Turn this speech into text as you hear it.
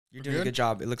You're doing a good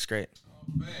job. It looks great.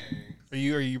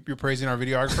 You're praising our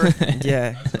videographer?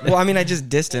 Yeah. Well, I mean, I just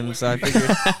dissed him, so I figured.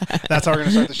 That's how we're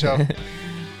gonna start the show.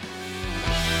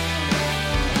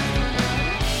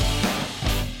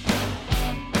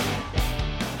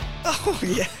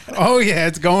 Oh yeah,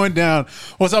 it's going down.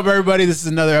 What's up, everybody? This is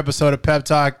another episode of Pep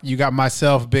Talk. You got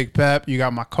myself, Big Pep. You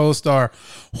got my co-star,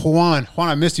 Juan. Juan,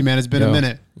 I missed you, man. It's been a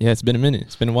minute. Yeah, it's been a minute.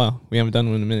 It's been a while. We haven't done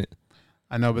one in a minute.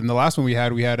 I know, but in the last one we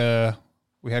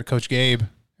had Coach Gabe,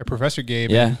 or Professor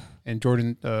Gabe. Yeah. And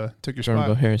Jordan took your Jordan spot.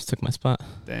 Bill Harris took my spot.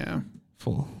 Damn.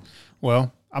 Full.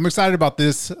 Well, I'm excited about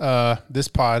this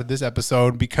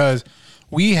episode, because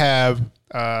we have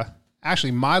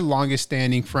actually my longest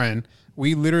standing friend.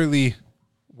 We literally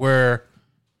were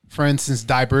friends since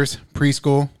diapers,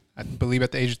 preschool, I believe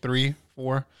at the age of 3,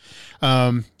 4.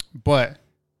 But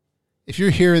if you're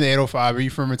here in the 805 or you're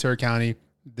from Ventura County,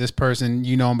 this person,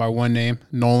 you know him by one name,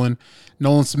 Nolan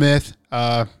Smith,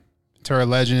 Ventura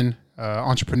legend,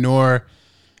 entrepreneur,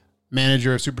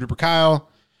 manager of Super Duper Kyle.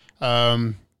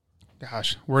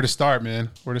 Gosh, where to start, man?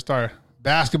 Where to start?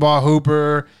 Basketball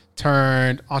hooper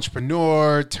turned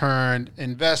entrepreneur turned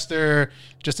investor,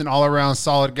 just an all-around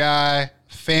solid guy,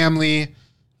 family.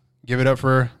 Give it up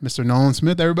for Mr. Nolan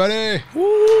Smith, everybody.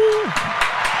 Woo!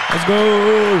 Let's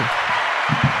go.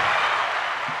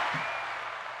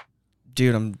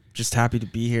 Dude, I'm just happy to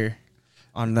be here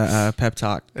on the Pep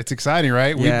Talk. It's exciting,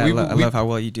 right? Yeah, I love how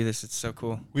well you do this. It's so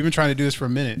cool. We've been trying to do this for a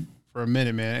minute,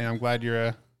 man, and I'm glad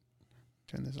you're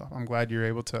turn this off. I'm glad you're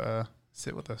able to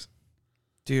sit with us.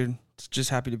 Dude, just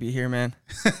happy to be here, man.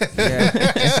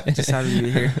 Yeah, just happy to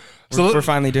be here. We're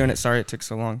finally doing it. Sorry it took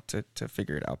so long to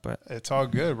figure it out, but it's all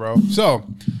good, bro. So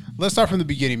let's start from the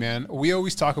beginning, man. We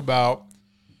always talk about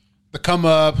the come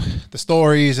up, the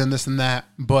stories, and this and that,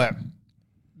 but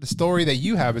the story that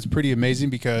you have is pretty amazing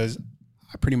because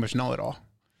I pretty much know it all.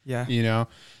 Yeah. You know,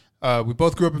 we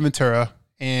both grew up in Ventura,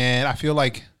 and I feel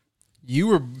like you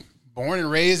were born and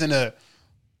raised in a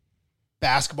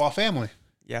basketball family.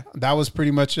 Yeah. That was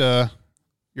pretty much your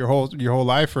whole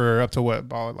life, or up to what,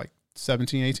 about like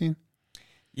 17, 18?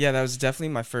 Yeah, that was definitely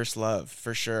my first love,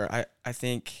 for sure. I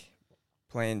think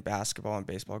playing basketball and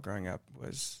baseball growing up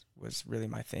was really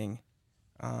my thing.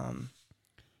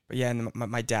 But yeah, and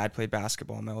my dad played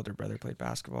basketball. My older brother played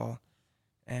basketball.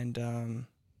 And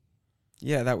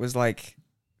yeah, that was my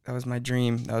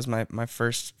dream. That was my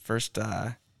first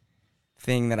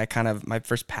thing that my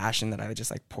first passion that I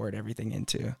just like poured everything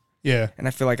into. Yeah. And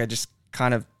I feel like I just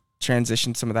kind of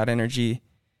transitioned some of that energy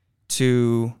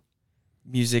to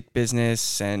music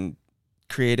business and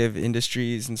creative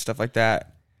industries and stuff like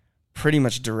that pretty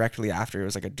much directly after. It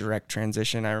was like a direct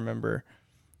transition, I remember.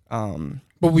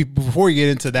 But before we get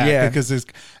into that, yeah, because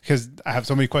I have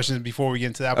so many questions before we get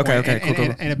into that point. Okay,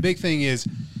 cool. And a big thing is,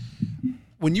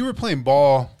 when you were playing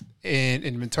ball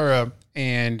in Ventura,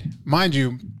 and mind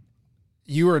you,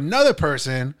 you were another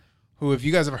person who, if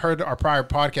you guys have heard our prior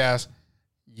podcast,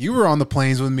 you were on the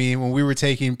planes with me when we were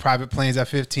taking private planes at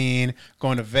 15,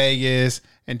 going to Vegas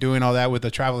and doing all that with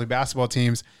the traveling basketball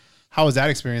teams. How was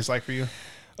that experience like for you?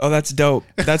 Oh, that's dope.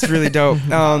 That's really dope.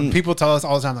 People tell us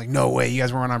all the time, like, no way, you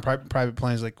guys weren't on private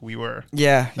planes. Like, we were.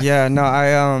 Yeah. No,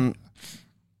 I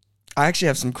actually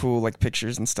have some cool like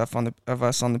pictures and stuff of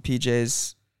us on the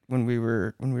PJs when we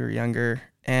were younger,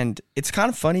 and it's kind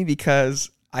of funny because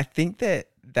I think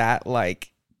that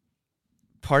like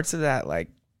parts of that like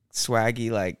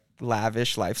swaggy, like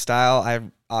lavish lifestyle I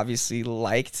obviously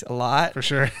liked a lot, for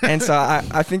sure. And so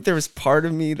I think there was part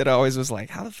of me that always was like,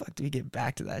 how the fuck do we get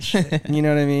back to that shit? You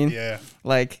know what I mean? Yeah.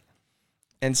 Like,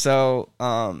 and so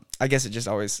I guess it just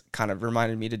always kind of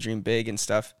reminded me to dream big and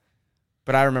stuff.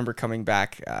 But I remember coming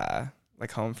back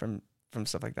like home from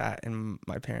stuff like that, and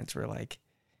my parents were like,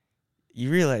 you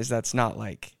realize that's not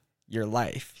like your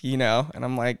life, you know? And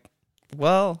I'm like,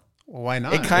 well, why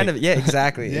not? It kind of, yeah,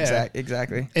 exactly. Yeah.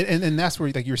 Exactly. And that's where,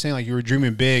 like you were saying, like you were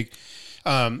dreaming big.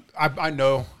 I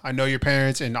know your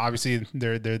parents, and obviously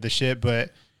they're the shit, but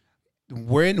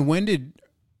when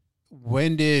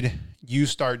did you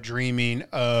start dreaming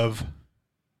of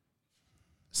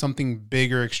something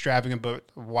bigger, extravagant, but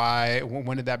why?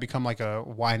 When did that become like a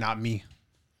why not me?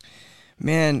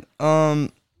 Man, or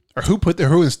who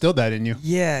instilled that in you?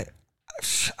 Yeah,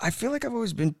 I feel like I've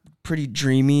always been pretty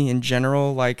dreamy in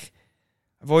general. Like,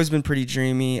 I've always been pretty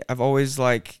dreamy. I've always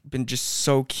like been just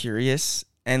so curious,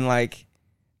 and like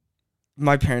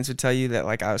my parents would tell you that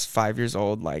like I was 5 years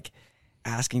old, like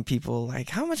asking people like,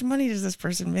 how much money does this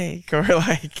person make, or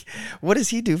like, what does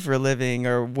he do for a living,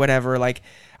 or whatever. Like,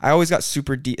 I always got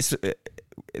super deep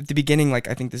at the beginning. Like,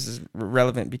 I think this is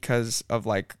relevant because of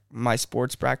like my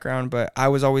sports background, but I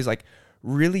was always like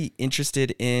really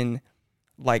interested in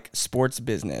like sports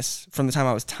business from the time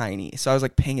I was tiny. So I was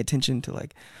like paying attention to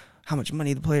like how much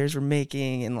money the players were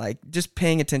making and like just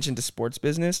paying attention to sports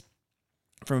business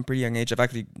from a pretty young age. I've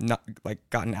actually not like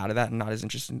gotten out of that and not as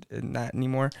interested in that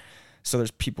anymore. So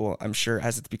there's people, I'm sure,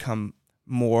 as it's become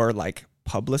more like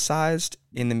publicized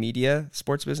in the media,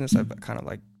 sports business, I've kind of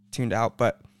like tuned out.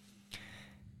 But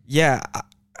yeah,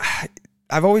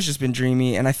 I've always just been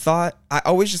dreamy, and I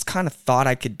always just kind of thought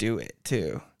I could do it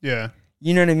too. Yeah.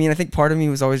 You know what I mean? I think part of me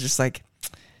was always just like,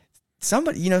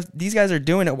 somebody, you know, these guys are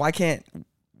doing it.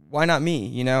 Why not me?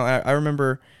 You know, I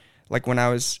remember like when I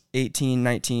was 18,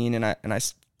 19 and I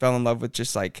fell in love with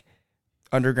just like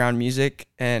underground music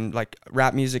and like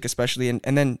rap music especially. And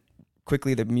then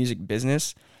quickly the music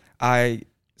business, I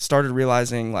started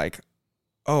realizing like,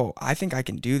 oh, I think I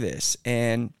can do this.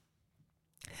 And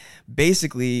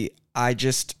basically I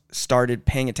just started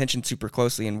paying attention super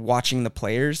closely and watching the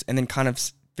players and then kind of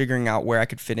figuring out where I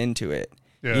could fit into it.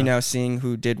 Yeah. You know, seeing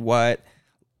who did what,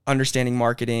 understanding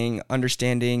marketing,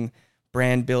 understanding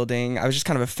brand building. I was just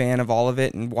kind of a fan of all of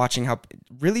it and watching how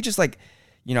really just like,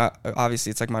 you know, obviously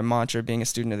it's like my mantra being a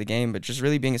student of the game, but just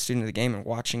really being a student of the game and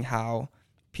watching how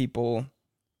people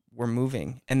were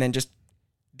moving and then just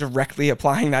directly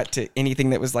applying that to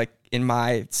anything that was like in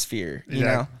my sphere, you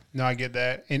know? No, I get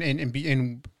that.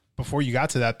 And before you got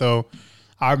to that though,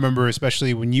 I remember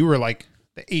especially when you were like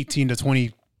the 18 to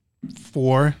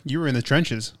 24, you were in the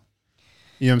trenches.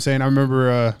 You know what I'm saying? I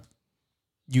remember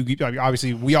you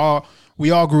obviously we all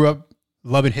grew up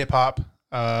loving hip hop,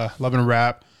 loving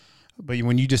rap, but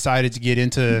when you decided to get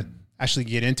into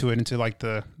it, into like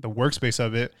the workspace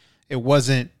of it, it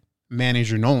wasn't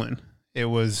manager Nolan. It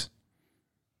was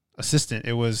assistant.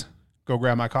 It was go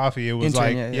grab my coffee. It was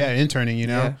intern, interning, you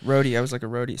know? Yeah, roadie. I was like a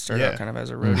roadie. Started out kind of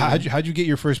as a roadie. How'd you get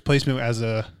your first placement as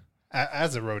a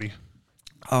roadie?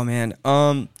 Oh man.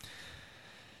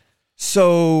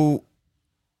 So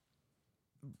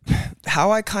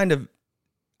how I kind of,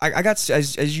 I got,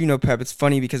 as you know, Pep, it's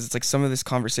funny because it's like some of this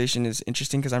conversation is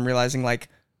interesting because I'm realizing like,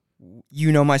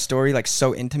 you know my story like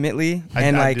so intimately,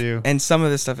 and I do. And some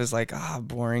of this stuff is like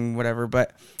boring, whatever.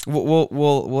 But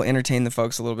we'll entertain the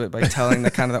folks a little bit by telling the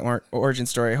kind of the origin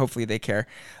story. Hopefully they care.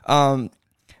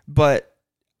 But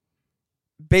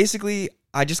basically,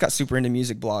 I just got super into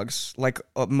music blogs, like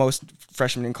most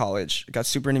freshmen in college. I got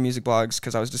super into music blogs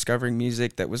because I was discovering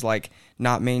music that was like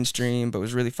not mainstream, but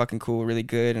was really fucking cool, really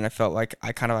good, and I felt like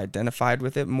I kind of identified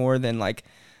with it more than like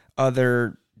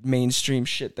other mainstream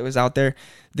shit that was out there.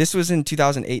 This was in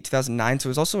 2008, 2009, so it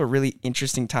was also a really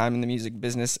interesting time in the music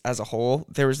business as a whole.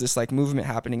 There was this like movement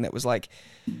happening that was like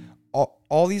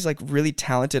all these like really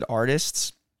talented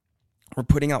artists were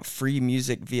putting out free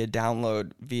music via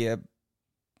download, via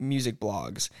music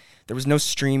blogs. There was no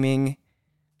streaming.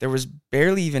 There was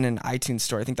barely even an iTunes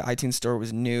store. I think the iTunes store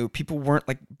was new. People weren't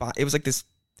like, it was like this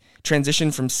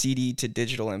transition from CD to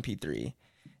digital MP3.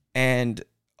 And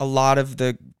a lot of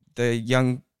the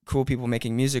young cool people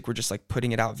making music were just like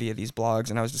putting it out via these blogs,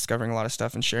 and I was discovering a lot of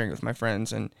stuff and sharing it with my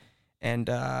friends and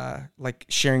like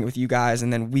sharing it with you guys,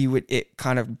 and then it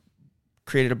kind of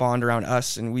created a bond around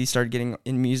us, and we started getting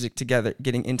into music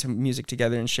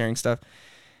together and sharing stuff.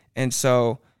 And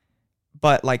so,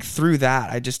 but like through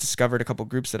that, I just discovered a couple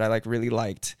groups that I like really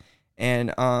liked,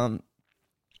 and I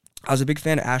was a big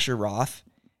fan of Asher Roth,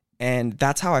 and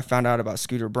that's how I found out about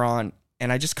Scooter Braun.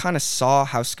 And I just kind of saw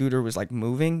how Scooter was like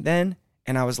moving then.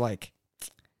 And I was like,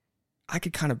 I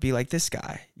could kind of be like this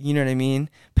guy. You know what I mean?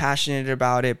 Passionate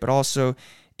about it, but also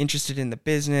interested in the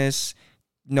business,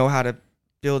 know how to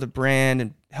build a brand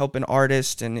and help an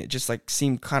artist. And it just like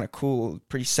seemed kind of cool,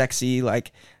 pretty sexy.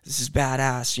 Like, this is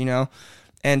badass, you know?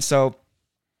 And so,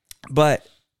 but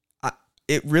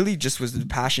it really just was the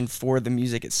passion for the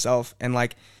music itself. And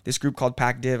like this group called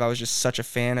Pac Div, I was just such a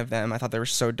fan of them. I thought they were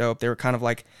so dope. They were kind of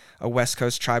like a West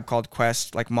Coast Tribe Called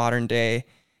Quest, like modern day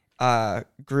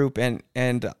group.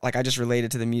 And like I just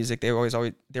related to the music. They were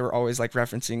always like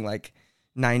referencing like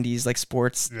 90s like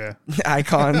sports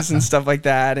icons and stuff like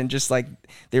that. And just like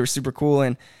they were super cool.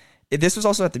 And this was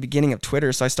also at the beginning of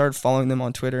Twitter. So I started following them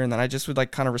on Twitter, and then I just would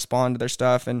like kind of respond to their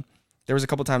stuff. And there was a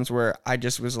couple times where I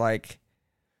just was like,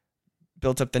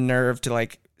 built up the nerve to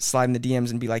like slide in the DMs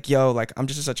and be like, yo, like, I'm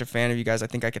just such a fan of you guys. I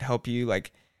think I could help you.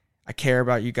 Like, I care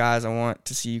about you guys. I want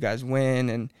to see you guys win.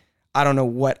 And I don't know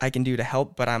what I can do to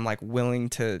help, but I'm like willing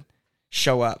to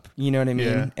show up. You know what I mean?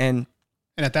 Yeah. And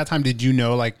at that time, did you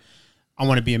know, like, I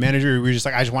want to be a manager? Or were you just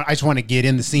like, I just want to get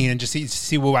in the scene and just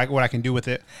see what I can do with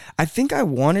it? I think I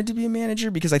wanted to be a manager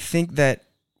because I think that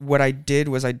what I did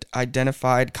was I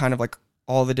identified kind of like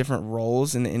all the different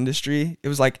roles in the industry. It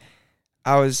was like,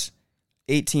 I was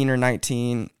 18 or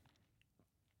 19.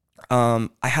 I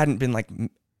hadn't been like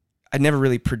I never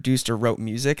really produced or wrote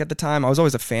music at the time. I was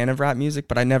always a fan of rap music,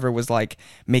 but I never was like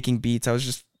making beats.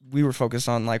 We were focused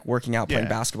on like working out, playing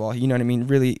basketball, you know what I mean?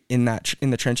 Really in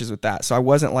the trenches with that. So I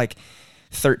wasn't like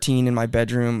 13 in my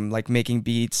bedroom, like making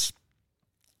beats.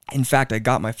 In fact, I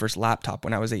got my first laptop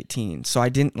when I was 18. So I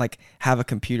didn't like have a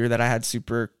computer that I had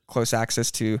super close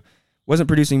access to. Wasn't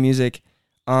producing music.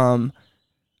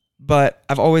 But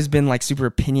I've always been like super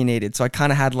opinionated. So I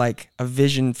kind of had like a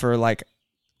vision for like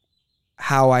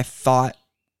how I thought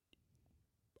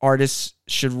artists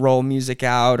should roll music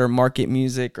out or market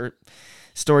music or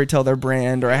story tell their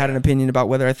brand, or I had an opinion about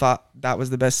whether I thought that was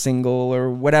the best single or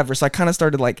whatever. So I kind of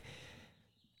started like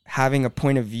having a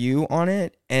point of view on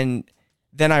it. And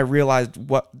then I realized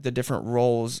what the different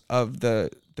roles of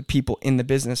the people in the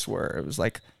business were. It was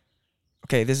like,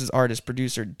 okay, this is artist,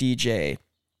 producer, DJ.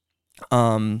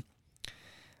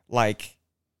 Like,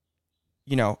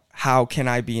 you know, how can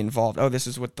I be involved? Oh, this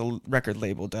is what the record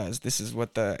label does. This is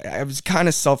what I was kind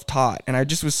of self-taught, and I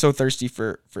just was so thirsty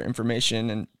for information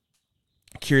and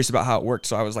curious about how it worked.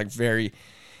 So I was like very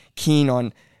keen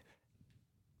on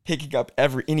picking up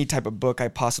any type of book I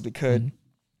possibly could,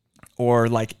 or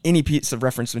like any piece of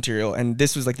reference material. And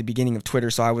this was like the beginning of Twitter.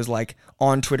 So I was like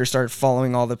on Twitter, started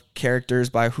following all the characters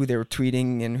by who they were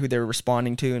tweeting and who they were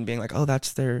responding to, and being like, oh,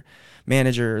 that's their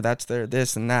manager, or that's their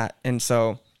this and that. And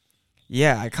so,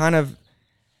 yeah, I kind of,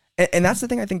 and that's the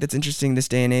thing I think that's interesting this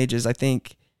day and age is I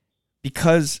think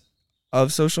because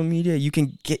of social media, you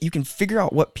can figure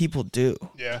out what people do.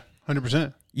 Yeah,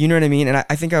 100%. You know what I mean? And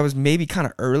I think I was maybe kind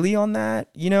of early on that,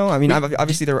 you know? I mean,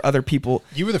 obviously there were other people.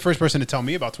 You were the first person to tell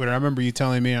me about Twitter. I remember you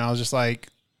telling me, and I was just like,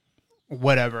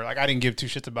 whatever. Like, I didn't give two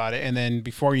shits about it. And then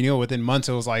before you knew it, within months,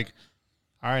 it was like,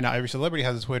 all right, now every celebrity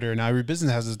has a Twitter. Now every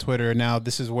business has a Twitter. Now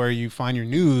this is where you find your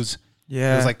news.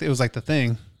 Yeah. It was like the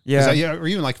thing. Yeah. Or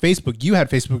even like Facebook. You had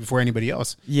Facebook before anybody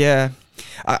else. Yeah.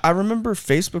 I remember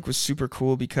Facebook was super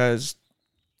cool because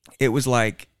it was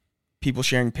like people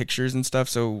sharing pictures and stuff.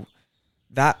 So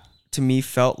that to me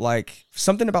felt like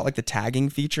something about like the tagging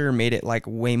feature made it like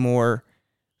way more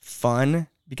fun,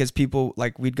 because people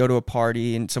like, we'd go to a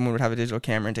party and someone would have a digital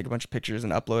camera and take a bunch of pictures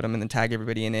and upload them and then tag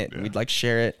everybody in it. And we'd like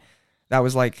share it. That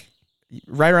was like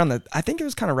right around I think it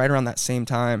was kind of right around that same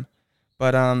time.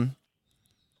 But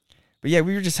yeah,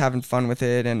 we were just having fun with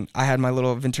it. And I had my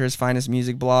little Ventura's Finest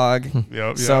music blog.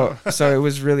 So it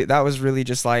was really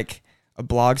just like a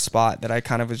blog spot that I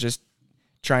kind of was just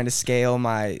trying to scale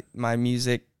my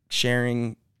music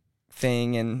sharing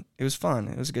thing, and it was fun.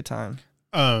 It was a good time.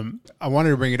 I wanted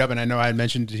to bring it up, and I know I had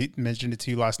mentioned it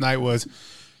to you last night, was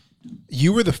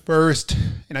you were the first,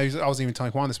 and I was even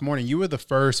telling Juan this morning, you were the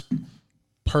first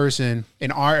person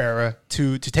in our era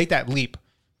to take that leap,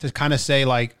 to kind of say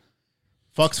like,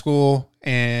 fuck school,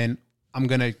 and I'm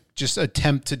going to just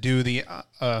attempt to do the,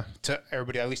 to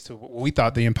everybody, at least to what we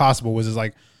thought the impossible was, is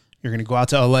like, you're going to go out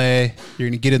to LA, you're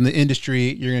going to get in the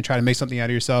industry, you're going to try to make something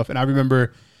out of yourself. And I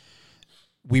remember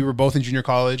we were both in junior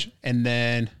college, and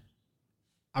then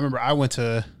I remember I went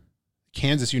to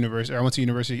Kansas University, or I went to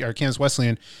University, or Kansas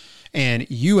Wesleyan, and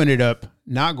you ended up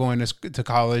not going to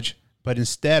college, but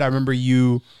instead I remember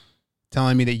you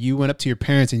telling me that you went up to your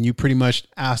parents and you pretty much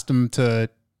asked them to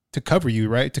cover you,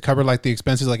 right? To cover like the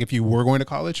expenses, like if you were going to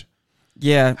college.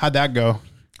 Yeah. How'd that go?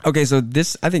 Okay. So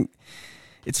I think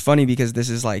it's funny because this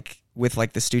is like with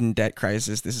like the student debt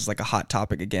crisis, this is like a hot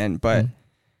topic again, but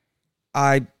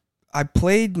I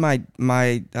played my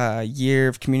year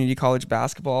of community college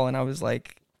basketball, and I was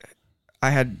like,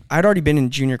 I'd already been in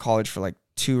junior college for like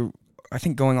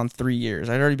going on 3 years.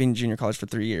 I'd already been in junior college for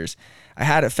 3 years. I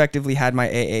had effectively had my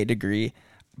AA degree,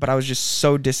 but I was just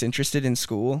so disinterested in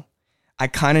school. I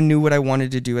kind of knew what I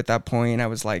wanted to do at that point. I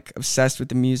was like obsessed with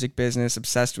the music business,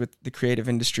 obsessed with the creative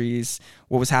industries,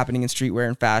 what was happening in streetwear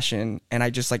and fashion. And I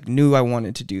just like knew I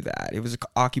wanted to do that. It was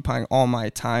occupying all my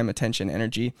time, attention,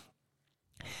 energy.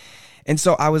 And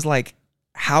so I was like,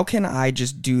 how can I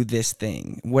just do this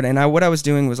thing? What I was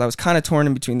doing was I was kind of torn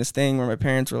in between this thing where my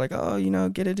parents were like, oh,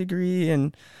 get a degree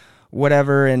and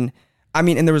whatever. And I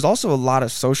mean, and there was also a lot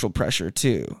of social pressure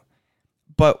too.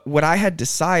 But what I had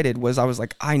decided was I was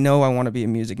like, I know I want to be a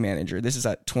music manager. This is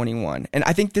at 21. And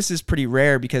I think this is pretty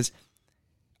rare because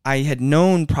I had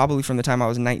known probably from the time I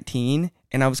was 19,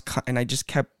 and I just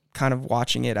kept kind of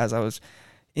watching it as I was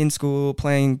in school,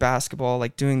 playing basketball,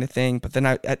 like doing the thing. But then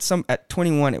at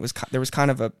 21, there was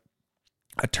kind of a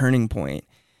turning point.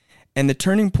 And the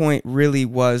turning point really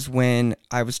was when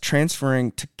I was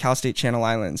transferring to Cal State Channel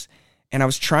Islands, and I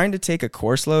was trying to take a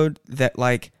course load that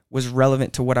like was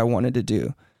relevant to what I wanted to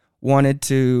do.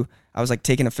 I was like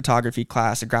taking a photography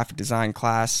class, a graphic design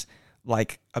class,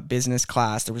 like a business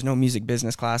class. There was no music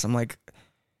business class. I'm like,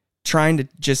 trying to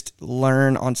just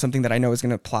learn on something that I know is going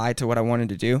to apply to what I wanted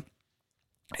to do.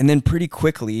 And then pretty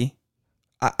quickly,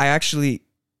 I actually,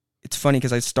 it's funny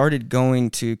because I started going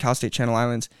to Cal State Channel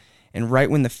Islands, and right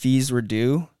when the fees were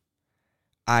due,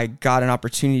 I got an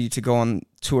opportunity to go on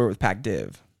tour with Pac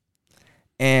Div.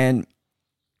 And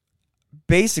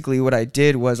basically what I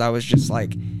did was I was just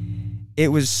like, it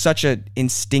was such a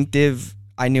instinctive,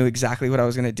 I knew exactly what I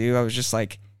was going to do. I was just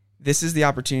like, this is the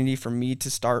opportunity for me to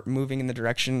start moving in the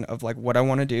direction of like what I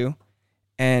want to do.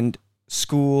 And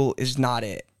school is not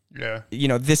it. Yeah. You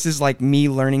know, this is like me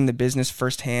learning the business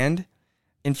firsthand.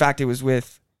 In fact, it was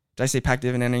with, did I say Pac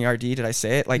Div and NARD? Did I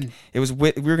say it? Like it was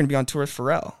with, we were going to be on tour with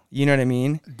Pharrell. You know what I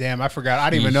mean? Damn, I forgot. I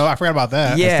didn't even know. I forgot about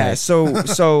that. Yeah.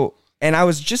 So, and I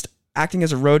was just acting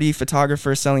as a roadie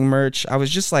photographer, selling merch. I was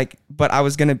just like, but I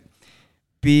was going to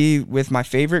be with my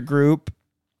favorite group,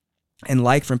 and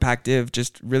like from Pac Div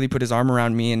just really put his arm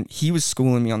around me, and he was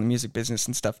schooling me on the music business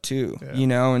and stuff too, you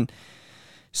know? And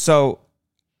so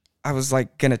I was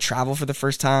like going to travel for the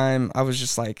first time. I was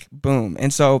just like, boom.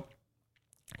 And so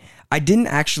I didn't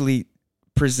actually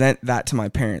present that to my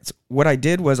parents. What I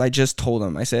did was I just told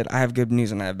them, I said, I have good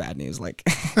news and I have bad news. Like,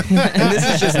 and this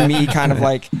is just me kind of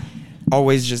like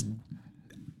always just,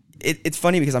 it's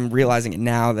funny because I'm realizing it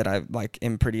now that I like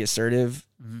am pretty assertive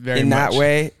in that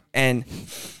way. And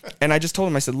I just told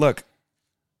them, I said, look,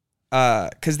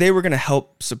 cause they were going to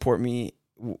help support me,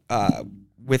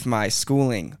 with my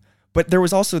schooling, but there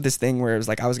was also this thing where it was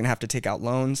like, I was going to have to take out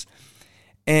loans,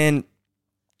 and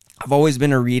I've always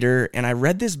been a reader, and I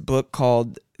read this book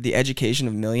called The Education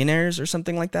of Millionaires or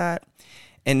something like that.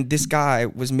 And this guy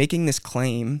was making this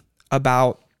claim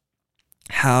about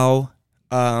how,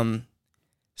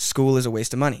 school is a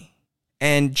waste of money,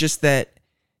 and just that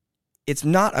it's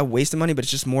not a waste of money, but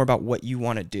it's just more about what you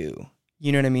want to do.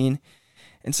 You know what I mean?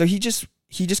 And so he just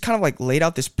kind of like laid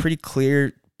out this pretty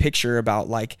clear picture about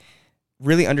like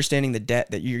really understanding the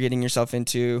debt that you're getting yourself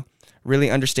into,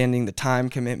 really understanding the time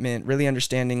commitment, really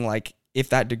understanding like if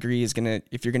that degree is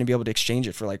if you're going to be able to exchange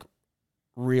it for like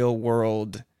real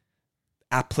world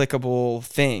applicable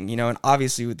thing, you know? And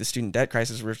obviously with the student debt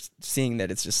crisis, we're seeing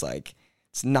that it's just like,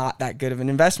 it's not that good of an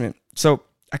investment. So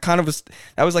I kind of was,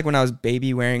 that was like when I was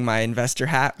baby wearing my investor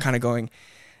hat, kind of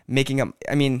making up.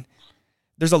 I mean,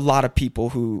 there's a lot of people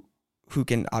who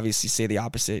can obviously say the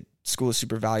opposite. School is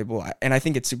super valuable. And I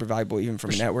think it's super valuable even from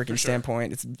a networking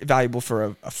standpoint. It's valuable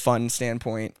for a fun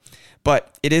standpoint,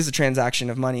 but it is a transaction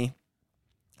of money.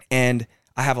 And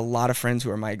I have a lot of friends who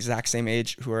are my exact same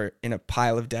age who are in a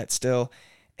pile of debt still,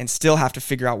 and still have to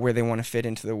figure out where they want to fit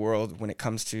into the world when it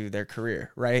comes to their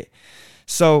career, right?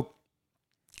 So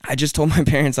I just told my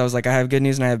parents, I was like, I have good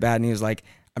news and I have bad news. Like,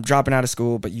 I'm dropping out of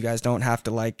school, but you guys don't have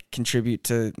to like contribute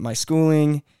to my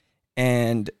schooling,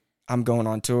 and I'm going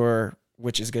on tour,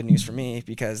 which is good news for me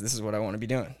because this is what I want to be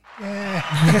doing.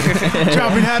 Yeah.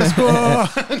 Dropping out of school.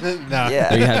 No. Yeah.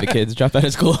 There you have it, kids. Drop out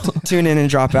of school. Tune in and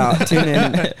drop out. Tune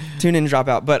in and drop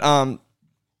out. But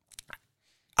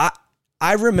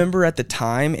I remember at the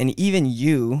time, and even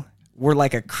you were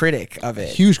like a critic of it.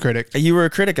 Huge critic. You were a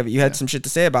critic of it. You had some shit to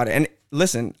say about it. And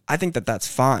listen, I think that that's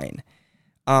fine.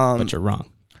 But you're wrong.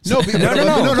 No.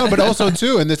 But also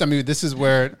too, and this, I mean, this is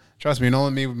where, trust me, Nolan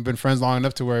and me have been friends long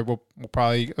enough to where we'll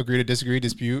probably agree to disagree,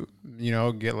 dispute, you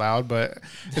know, get loud. But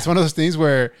it's one of those things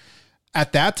where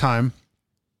at that time,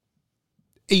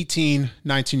 18,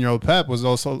 19-year-old Pep was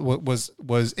also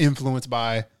was influenced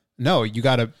by, no, you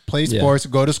got to play sports,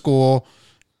 go to school,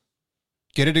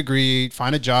 get a degree,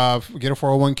 find a job, get a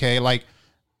 401k. Like,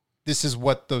 this is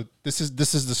what this is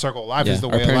the circle of life. This is the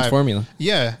way of life. Formula.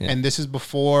 Yeah. And this is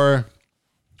before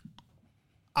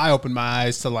I opened my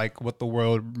eyes to like what the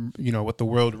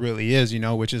world really is, you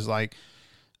know, which is like,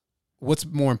 what's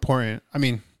more important? I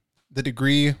mean, the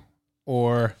degree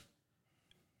or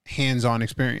hands-on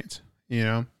experience, you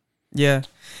know? Yeah.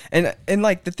 And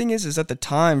like the thing is at the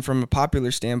time, from a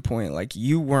popular standpoint, like,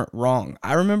 you weren't wrong.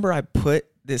 I remember I put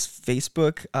this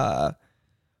Facebook,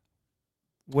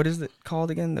 what is it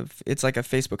called again? It's like a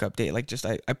Facebook update. Like, just,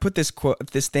 I put this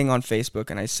thing on Facebook,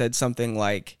 and I said something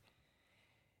like,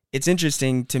 it's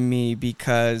interesting to me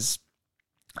because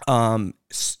going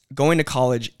to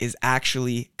college is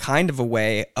actually kind of a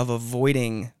way of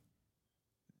avoiding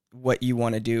what you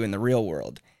want to do in the real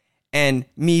world. And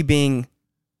me being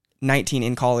 19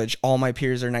 in college, all my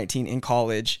peers are 19 in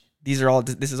college. This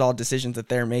is all decisions that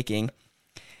they're making.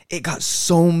 It got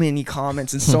so many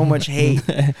comments and so much hate.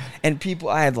 And people,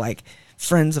 I had like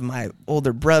friends of my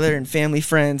older brother and family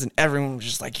friends, and everyone was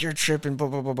just like, you're tripping, blah,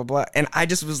 blah, blah, blah, blah. And I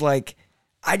just was like,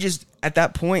 at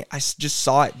that point, I just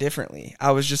saw it differently.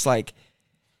 I was just like,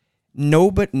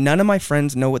 none of my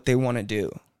friends know what they want to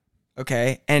do.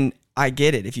 Okay. And I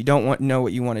get it. If you don't know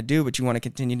what you want to do, but you want to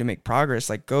continue to make progress,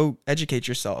 like go educate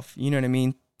yourself. You know what I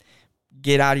mean?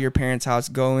 Get out of your parents' house,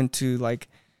 go into like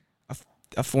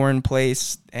a foreign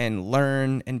place and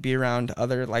learn and be around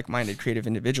other like-minded creative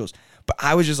individuals. But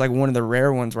I was just like one of the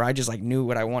rare ones where I just like knew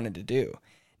what I wanted to do.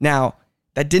 Now,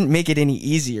 that didn't make it any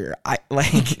easier. I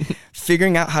like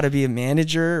figuring out how to be a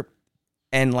manager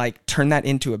and like turn that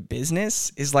into a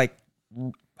business is like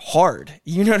hard.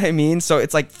 You know what I mean? So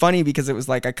it's like funny because it was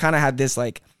like I kind of had this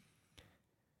like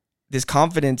this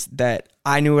confidence that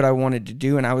I knew what I wanted to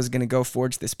do and I was going to go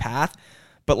forge this path.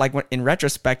 But like in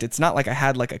retrospect, it's not like I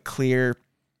had like a clear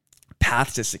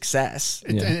path to success.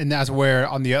 Yeah. And that's where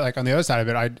on the other side of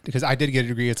it, because I did get a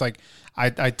degree, it's like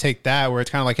I take that where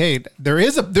it's kind of like, hey, there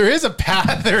is a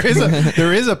path, there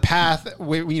is a path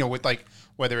with like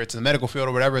whether it's in the medical field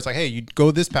or whatever. It's like, hey, you go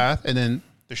this path, and then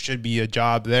there should be a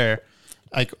job there,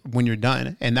 like when you're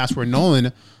done. And that's where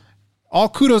Nolan, all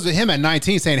kudos to him at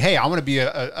 19, saying, hey, I want to be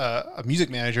a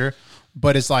music manager,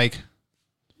 but it's like,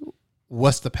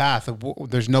 what's the path?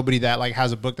 There's nobody that like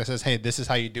has a book that says, hey, this is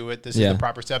how you do it. This is the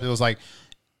proper steps. It was like,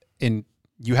 and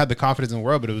you had the confidence in the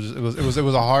world, but it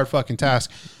was a hard fucking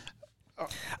task.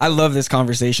 I love this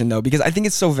conversation though, because I think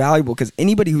it's so valuable because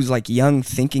anybody who's like young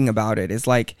thinking about it is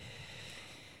like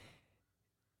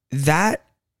that.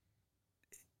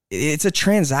 It's a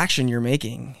transaction you're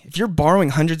making. If you're borrowing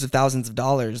hundreds of thousands of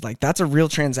dollars, like that's a real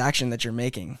transaction that you're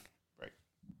making. Right.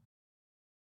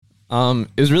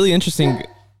 It was really interesting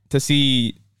to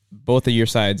see both of your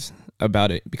sides about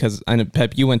it, because I know,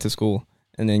 Pep, you went to school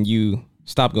and then you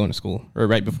stopped going to school, or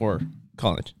right before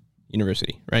college,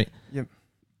 university, right? Yep.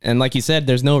 And like you said,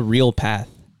 there's no real path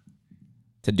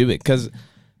to do it, because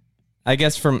I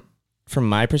guess from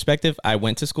my perspective, I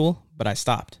went to school, but I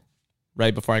stopped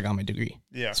right before I got my degree.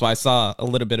 Yeah. So I saw a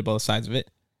little bit of both sides of it.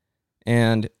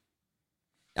 And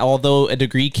although a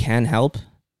degree can help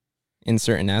in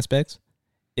certain aspects,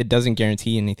 it doesn't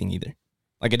guarantee anything either.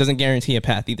 Like, it doesn't guarantee a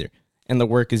path either. And the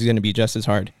work is going to be just as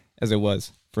hard as it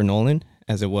was for Nolan,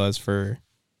 as it was for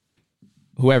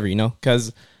whoever,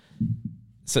 because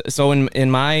so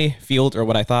in my field, or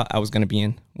what I thought I was going to be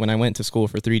in, when I went to school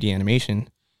for 3D animation,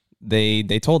 they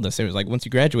told us, it was like, once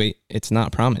you graduate, it's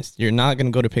not promised. You're not going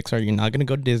to go to Pixar. You're not going to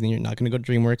go to Disney. You're not going to go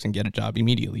to DreamWorks and get a job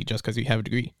immediately just because you have a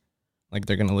degree. Like,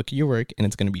 they're going to look at your work and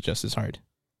it's going to be just as hard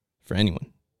for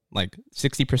anyone. Like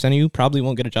 60% of you probably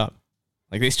won't get a job.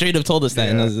 Like, they straight up told us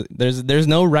that. Yeah. And there's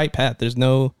no right path. There's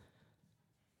no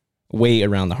way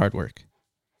around the hard work.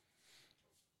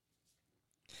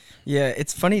 Yeah,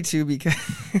 it's funny too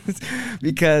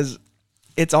because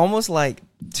it's almost like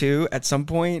too, at some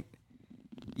point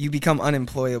you become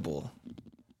unemployable.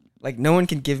 Like, no one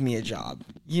can give me a job.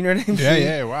 You know what I mean?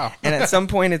 Yeah, wow. And at some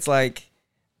point it's like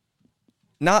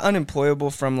not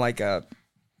unemployable from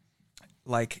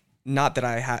not that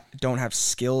I don't have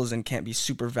skills and can't be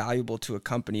super valuable to a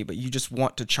company, but you just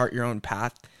want to chart your own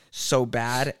path so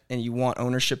bad, and you want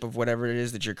ownership of whatever it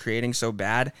is that you're creating so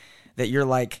bad that you're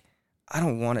like, I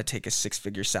don't want to take a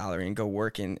 6-figure salary and go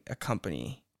work in a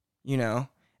company, And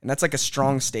that's like a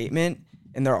strong statement.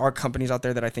 And there are companies out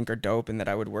there that I think are dope and that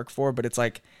I would work for, but it's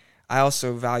like, I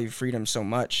also value freedom so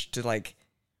much to like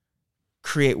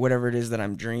create whatever it is that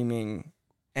I'm dreaming.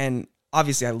 And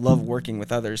obviously I love working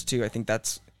with others too. I think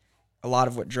that's a lot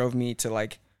of what drove me to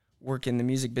like work in the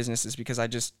music business, is because I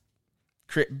just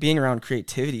being around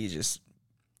creativity just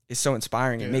is so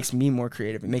inspiring. Yeah. It makes me more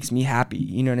creative. It makes me happy.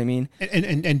 You know what I mean?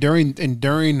 And during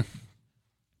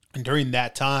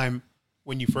that time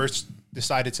when you first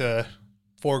decided to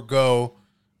forego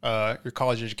your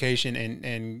college education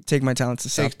and take my talents to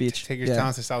South Beach, take your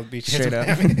talents to South Beach, straight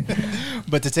up.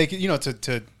 But to take it,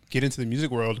 to get into the music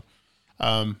world,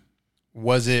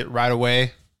 was it right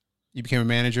away? You became a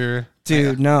manager?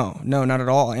 Dude, no, not at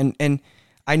all. And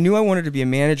I knew I wanted to be a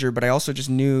manager, but I also just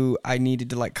knew I needed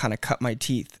to like kind of cut my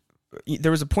teeth.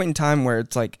 There was a point in time where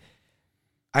it's like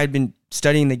I had been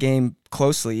studying the game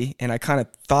closely and I kind of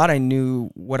thought I knew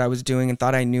what I was doing and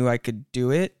thought I knew I could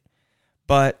do it,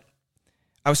 but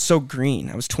I was so green.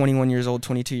 I was 21 years old,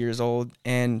 22 years old,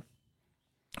 and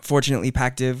fortunately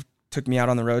Pactiv took me out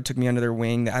on the road, took me under their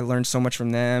wing. I learned so much from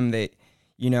them.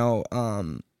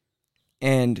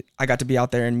 And I got to be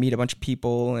out there and meet a bunch of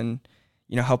people and,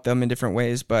 help them in different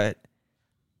ways. But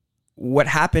what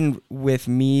happened with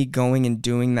me going and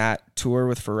doing that tour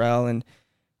with Pharrell and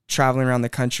traveling around the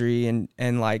country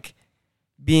and like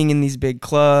being in these big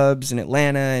clubs in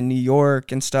Atlanta and New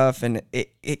York and stuff, and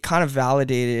it kind of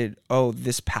validated,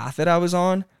 this path that I was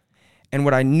on. And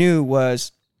what I knew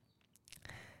was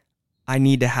I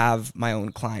need to have my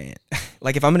own client.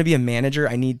 Like if I'm going to be a manager,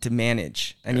 I need to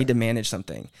manage. I need to manage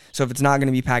something. So if it's not going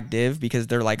to be Pac Div because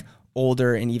they're like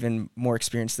older and even more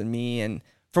experienced than me, and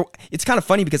it's kind of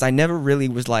funny because I never really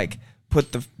was like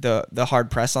put the hard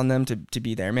press on them to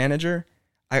be their manager.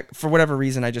 For whatever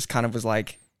reason, I just kind of was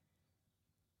like,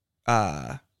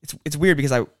 it's weird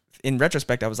because in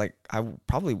retrospect, I was like, I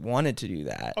probably wanted to do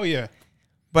that. Oh yeah.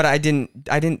 But I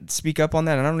didn't speak up on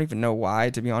that, and I don't even know why,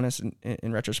 to be honest,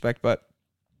 in retrospect. But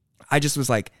I just was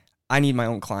like, I need my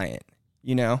own client,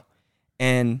 you know?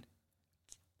 And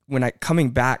when coming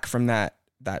back from that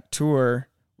tour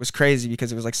was crazy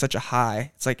because it was like such a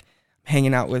high. It's like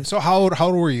hanging out with. So how old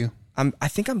were you? I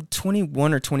think I'm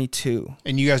 21 or 22.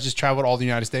 And you guys just traveled all the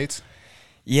United States?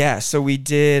 Yeah, so we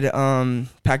did.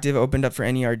 Pac Div opened up for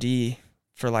NERD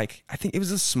for like, I think it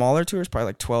was a smaller tour, it's probably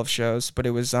like 12 shows, but it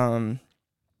was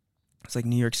like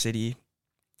New York City,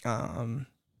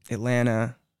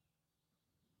 Atlanta,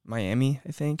 Miami,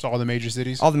 I think. So all the major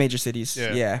cities? All the major cities.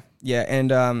 Yeah.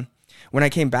 And when I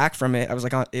came back from it, I was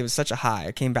like, it was such a high.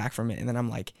 I came back from it, and then I'm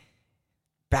like,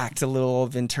 back to little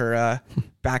old Ventura,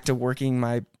 back to working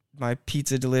my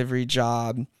pizza delivery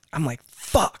job. I'm like,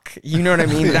 fuck. You know what I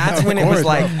mean? That's when it was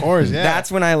like, of course, yeah.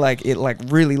 That's when it like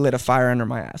really lit a fire under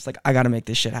my ass. Like, I got to make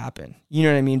this shit happen. You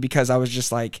know what I mean? Because I was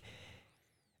just like,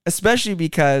 especially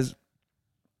because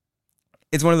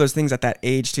it's one of those things at that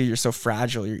age too, you're so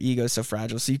fragile, your ego is so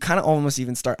fragile. So you kind of almost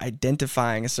even start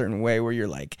identifying a certain way where you're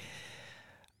like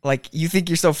you think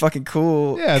you're so fucking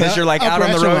cool because you're like out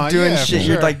on the road doing shit.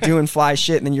 You're like doing fly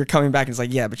shit, and then you're coming back and it's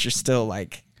like, yeah, but you're still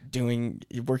like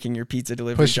you're working your pizza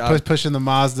delivery job. Pushing the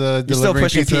Mazda, you're still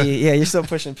pushing pizza. P. Yeah, you're still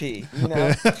pushing P. You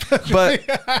know,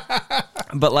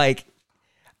 but like,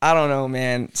 I don't know,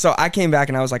 man. So I came back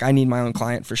and I was like, I need my own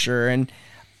client for sure. And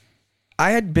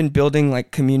I had been building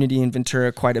like community in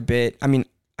Ventura quite a bit. I mean,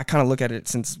 I kind of look at it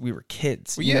since we were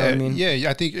kids. Well, you know what I mean? Yeah.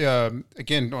 I think,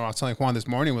 again, what I was telling Juan this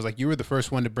morning was like, you were the first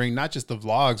one to bring not just the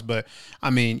vlogs, but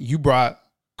I mean, you brought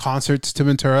concerts to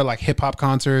Ventura, like hip hop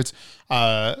concerts,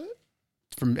 from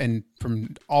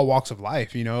all walks of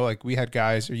life, you know, like you had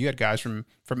guys from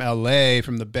LA,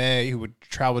 from the Bay, who would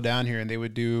travel down here and they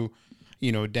would do,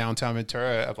 you know, downtown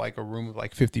Ventura of like a room of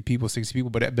like 50 people, 60 people,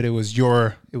 but it was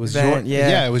your event,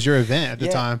 it was your event at the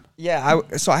time. Yeah.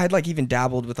 So I had like even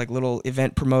dabbled with like little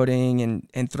event promoting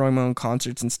and throwing my own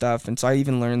concerts and stuff. And so I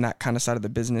even learned that kind of side of the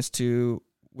business too,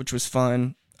 which was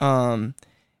fun. And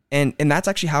that's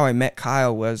actually how I met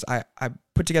Kyle. Was I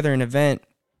put together an event,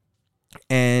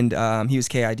 and he was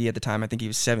KID at the time. I think he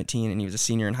was 17 and he was a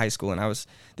senior in high school. And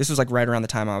this was like right around the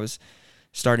time I was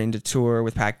starting to tour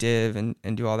with Pac Div and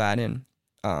do all that. And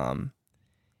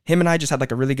him and I just had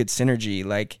like a really good synergy.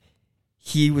 Like,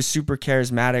 he was super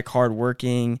charismatic,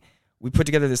 hardworking. We put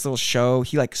together this little show.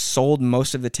 He like sold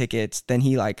most of the tickets. Then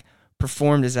he like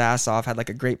performed his ass off, had like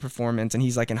a great performance, and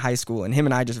he's like in high school. And him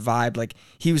and I just vibed. Like,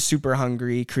 he was super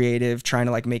hungry, creative, trying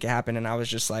to like make it happen. And I was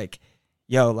just like,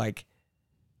 yo, like,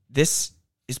 this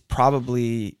is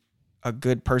probably a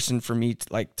good person for me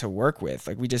to work with.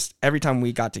 Like, we just, every time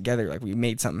we got together, like, we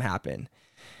made something happen.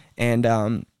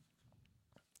 And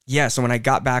yeah, so when I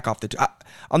got back off the tour,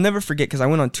 I'll never forget, because I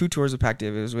went on 2 tours with Pac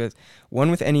Div. It was one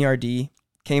with NERD,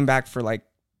 came back for like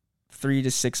 3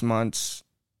 to 6 months,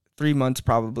 3 months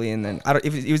probably, and then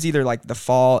it was either like the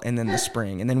fall and then the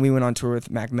spring, and then we went on tour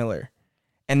with Mac Miller,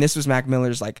 and this was Mac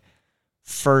Miller's like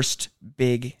first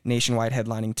big nationwide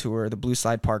headlining tour, the Blue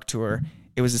Slide Park tour.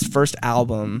 It was his first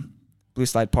album, Blue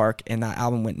Slide Park, and that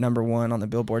album went #1 on the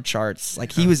Billboard charts.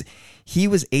 Like, he was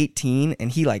 18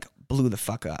 and he like blew the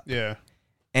fuck up. Yeah.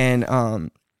 And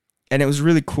it was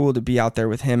really cool to be out there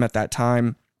with him at that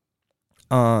time.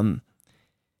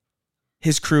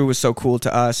 His crew was so cool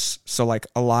to us. So like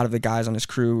a lot of the guys on his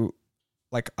crew,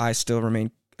 like, I still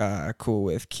remain cool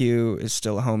with. Q is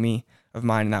still a homie of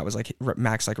mine, and that was like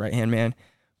Mac's like right hand man.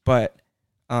 But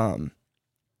that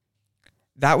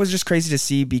was just crazy to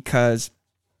see, because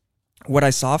what I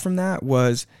saw from that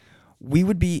was we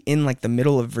would be in like the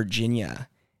middle of Virginia,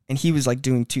 and he was like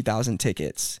doing 2,000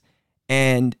 tickets.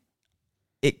 And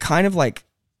it kind of like,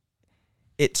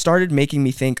 it started making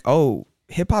me think, oh,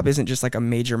 hip hop isn't just like a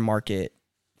major market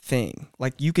thing.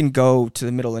 Like, you can go to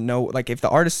the middle of nowhere. Like, if the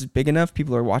artist is big enough,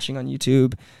 people are watching on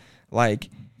YouTube, like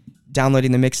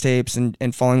downloading the mixtapes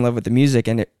and falling in love with the music.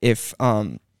 And if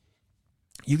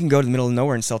you can go to the middle of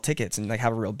nowhere and sell tickets and like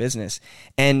have a real business.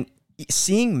 And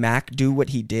seeing Mac do what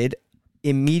he did,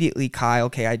 immediately Kyle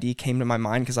KID came to my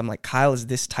mind, because I'm like, Kyle is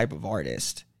this type of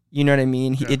artist. You know what I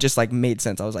mean? It just like made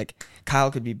sense. I was like, Kyle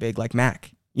could be big like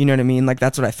Mac. You know what I mean? Like,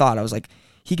 that's what I thought. I was like,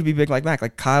 he could be big like Mac.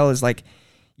 Like, Kyle is like,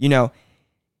 you know,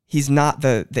 he's not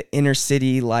the inner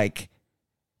city, like,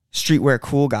 streetwear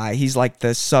cool guy. He's like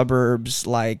the suburbs,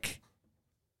 like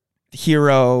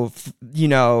hero, you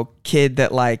know, kid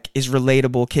that like is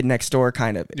relatable, kid next door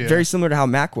kind of. Yeah. Very similar to how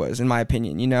Mac was, in my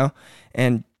opinion, you know?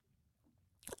 And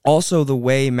also the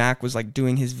way Mac was like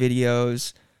doing his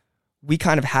videos, we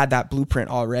kind of had that blueprint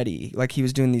already. Like he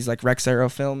was doing these like Rex Arrow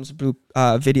films,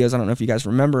 videos. I don't know if you guys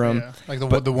remember them. Yeah.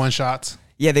 Like the one shots.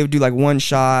 Yeah, they would do like one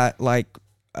shot, like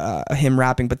him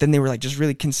rapping, but then they were like just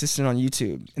really consistent on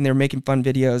YouTube, and they were making fun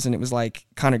videos, and it was like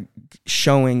kind of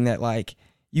showing that like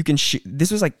you can shoot.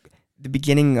 This was like the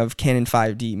beginning of Canon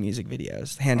 5D music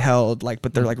videos, handheld, like,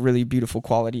 but they're like really beautiful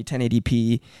quality,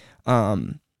 1080p,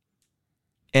 and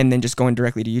then just going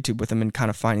directly to YouTube with them and kind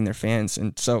of finding their fans.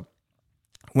 And so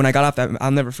when I got off that,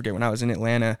 I'll never forget when I was in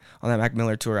Atlanta on that Mac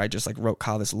Miller tour, I just like wrote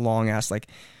Kyle this long ass, like,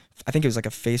 I think it was like a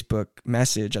Facebook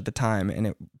message at the time, and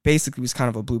it basically was kind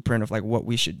of a blueprint of like what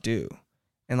we should do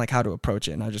and like how to approach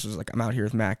it. And I just was like, I'm out here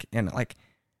with Mac, and like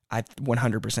I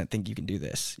 100% think you can do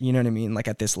this. You know what I mean? Like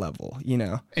at this level, you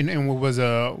know. And what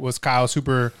was Kyle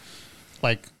super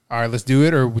like, all right, let's do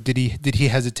it, or did he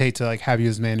hesitate to like have you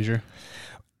as manager?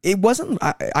 It wasn't,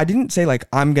 I didn't say like,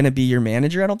 I'm going to be your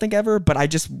manager, I don't think ever, but I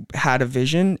just had a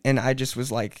vision, and I just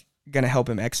was like going to help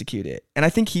him execute it. And I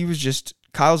think he was just,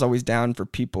 Kyle's always down for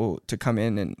people to come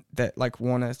in and that like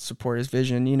want to support his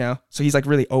vision, you know? So he's like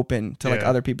really open to like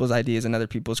other people's ideas and other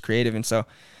people's creative. And so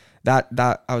that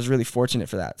I was really fortunate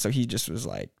for that. So he just was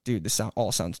like, dude, this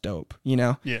all sounds dope, you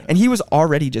know? Yeah. And he was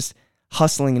already just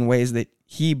hustling in ways that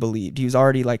he believed. He was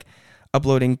already like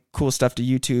uploading cool stuff to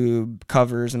YouTube,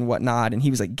 covers and whatnot. And he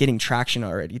was like getting traction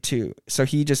already too. So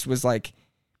he just was like,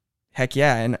 heck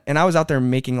yeah. And I was out there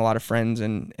making a lot of friends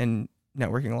and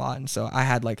networking a lot. And so I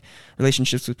had like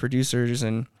relationships with producers,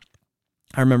 and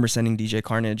I remember sending DJ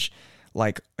Carnage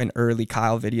like an early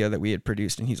Kyle video that we had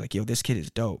produced, and he's like, yo, this kid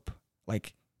is dope.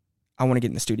 Like, I want to get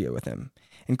in the studio with him.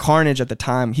 And Carnage at the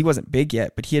time, he wasn't big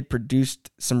yet, but he had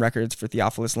produced some records for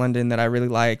Theophilus London that I really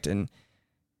liked. And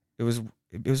it was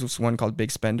this one called Big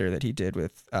Spender that he did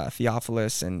with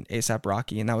Theophilus and A$AP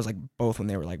Rocky. And that was like both when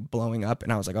they were like blowing up.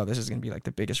 And I was like, oh, this is going to be like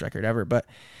the biggest record ever. But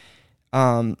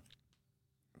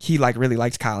he like really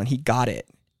liked Kyle, and he got it.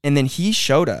 And then he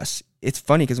showed us, it's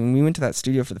funny because when we went to that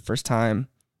studio for the first time,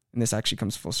 and this actually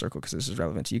comes full circle because this is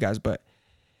relevant to you guys, but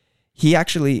he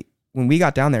actually, when we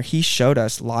got down there, he showed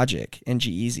us Logic and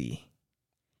G-Eazy.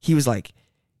 He was like,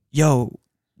 yo,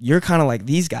 you're kind of like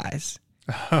these guys.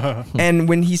 And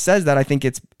when he says that, I think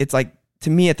it's like,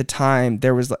 to me at the time,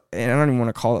 there was, and I don't even want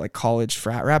to call it like college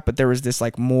frat rap, but there was this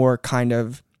like more kind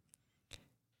of,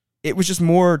 it was just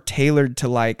more tailored to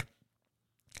like,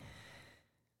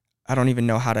 I don't even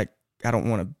know how to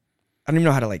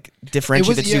like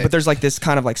differentiate the two, but there's like this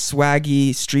kind of like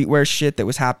swaggy streetwear shit that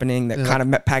was happening that kind of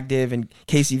met Pac Div and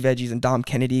Casey Veggies and Dom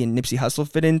Kennedy and Nipsey Hussle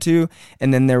fit into.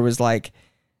 And then there was like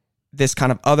this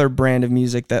kind of other brand of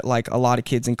music that like a lot of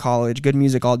kids in college, Good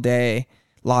Music All Day,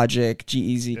 Logic,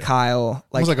 G-Eazy, Kyle.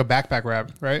 Like, almost like a backpack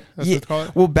rap, right? That's what they call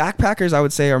it? Well, backpackers, I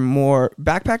would say,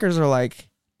 backpackers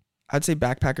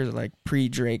are like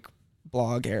pre-Drake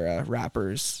blog era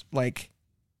rappers, like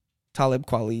Talib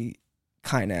Kweli,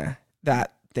 kind of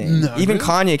that thing. No, even really?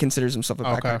 Kanye considers himself a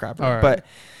backpack rapper, right.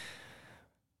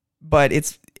 but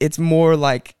it's more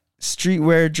like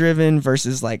streetwear driven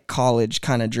versus like college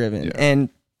kind of driven. Yeah. And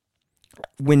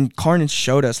when Carnage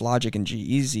showed us Logic and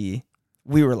G-Eazy,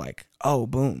 we were like, oh,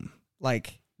 boom.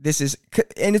 Like this is,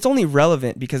 and it's only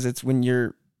relevant because it's when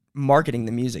you're marketing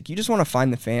the music. You just want to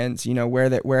find the fans, you know,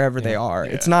 wherever they are.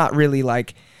 Yeah. It's not really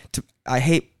like, I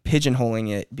hate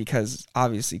pigeonholing it because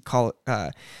obviously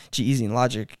G-Eazy and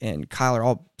Logic and Kyle are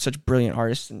all such brilliant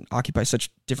artists and occupy such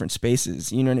different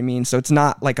spaces. You know what I mean? So it's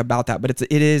not like about that, but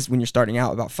it is when you're starting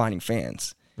out about finding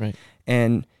fans. Right.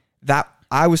 And that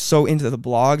I was so into the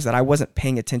blogs that I wasn't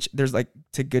paying attention. There's like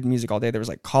to Good Music All Day. There was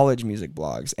like college music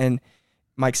blogs and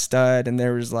Mike Stud. And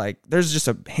there's just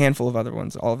a handful of other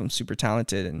ones, all of them super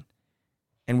talented.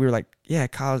 And we were like, yeah,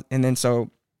 Kyle. And then so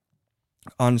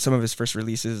on some of his first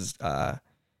releases,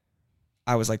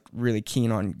 I was like really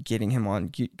keen on getting him on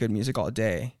Good Music All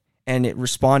Day, and it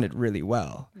responded really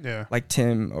well. Yeah. Like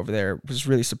Tim over there was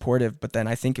really supportive, but then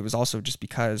I think it was also just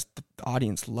because the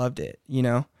audience loved it, you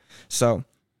know? So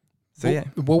yeah.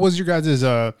 What was your guys'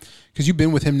 cause you've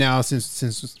been with him now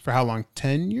since for how long?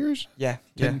 10 years? Yeah.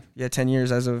 10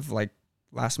 years as of like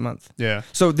last month. Yeah.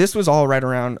 So this was all right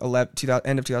around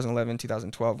end of 2011,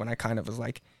 2012 when I kind of was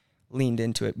like leaned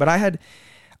into it. But I had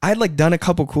like done a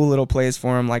couple cool little plays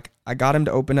for him. Like I got him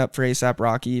to open up for A$AP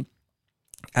Rocky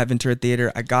at Ventura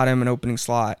Theater. I got him an opening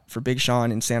slot for Big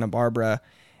Sean in Santa Barbara.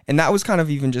 And that was kind of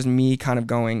even just me kind of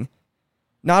going,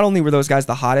 not only were those guys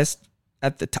the hottest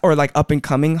at the or like up and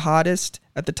coming hottest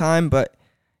at the time, but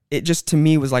it just to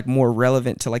me was like more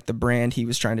relevant to like the brand he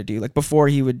was trying to do. Like before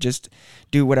he would just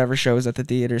do whatever shows at the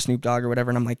theater, Snoop Dogg or whatever,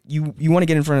 and I'm like, you want to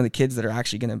get in front of the kids that are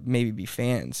actually gonna maybe be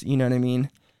fans. You know what I mean?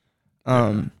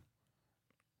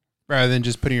 Rather than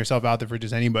just putting yourself out there for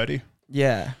just anybody.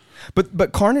 Yeah.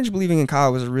 But Carnage believing in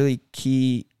Kyle was a really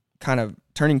key kind of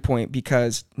turning point,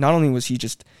 because not only was he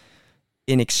just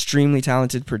an extremely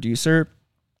talented producer,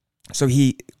 so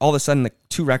he all of a sudden the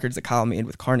 2 records that Kyle made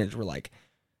with Carnage were like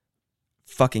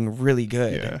fucking really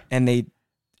good. Yeah. And they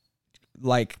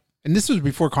like, and this was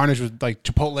before Carnage was like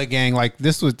Chipotle Gang. Like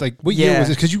this was like, what year was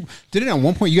it? Because you did it at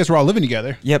one point. You guys were all living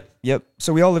together. Yep.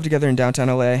 So we all lived together in downtown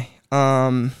LA.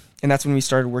 And that's when we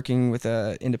started working with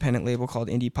a independent label called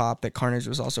Indie Pop that Carnage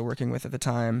was also working with at the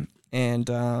time. And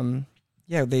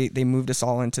they moved us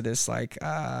all into this like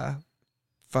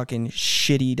fucking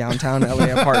shitty downtown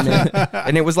LA apartment.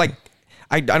 And it was like,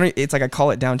 I don't, it's like I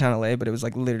call it downtown LA, but it was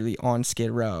like literally on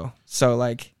Skid Row. So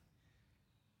like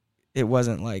it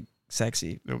wasn't like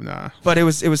sexy. Nah. But it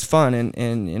was fun, and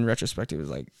in retrospect it was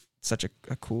like such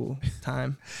a cool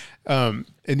time. In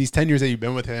these 10 years that you've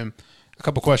been with him, a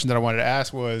couple questions that I wanted to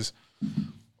ask was,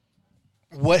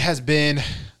 what has been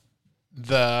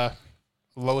the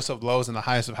lowest of lows and the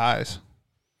highest of highs?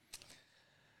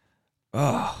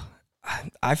 Oh,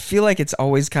 I feel like it's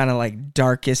always kind of like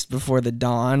darkest before the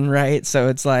dawn, right? So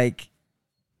it's like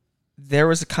there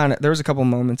was a couple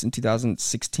moments in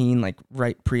 2016, like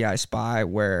right pre I Spy,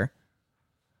 where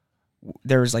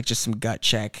there was like just some gut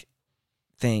check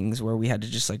things where we had to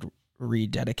just like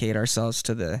rededicate ourselves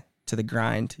to the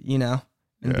grind, you know,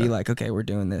 and be like, okay, we're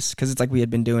doing this. Cause it's like we had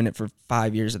been doing it for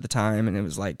 5 years at the time. And it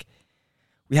was like,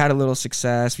 we had a little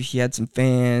success. We had some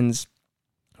fans,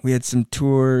 we had some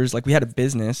tours, like we had a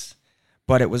business,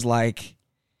 but it was like,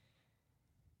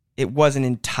 it wasn't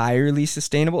entirely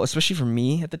sustainable, especially for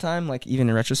me at the time. Like even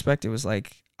in retrospect, it was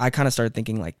like, I kind of started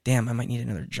thinking like, damn, I might need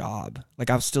another job. Like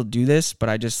I'll still do this, but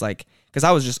I just like, cause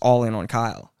I was just all in on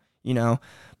Kyle, you know,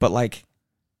 but like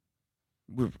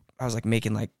I was like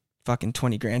making like fucking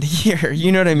 20 grand a year.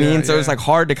 You know what I mean? So it was like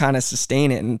hard to kind of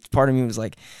sustain it. And part of me was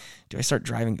like, do I start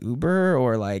driving Uber,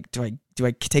 or like, do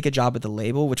I take a job at the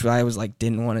label, which I was like,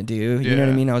 didn't want to do. You know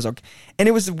what I mean? I was okay. And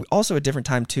it was also a different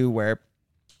time too, where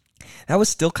that was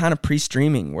still kind of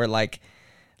pre-streaming, where like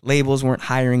labels weren't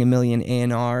hiring a million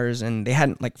A&Rs, and they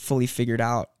hadn't like fully figured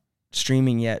out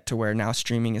streaming yet, to where now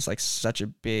streaming is like such a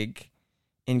big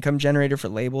income generator for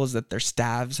labels that their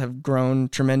staffs have grown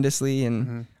tremendously.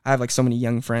 And I have like so many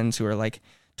young friends who are like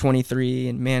 23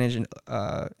 and manage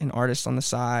an artist on the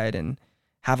side and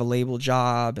have a label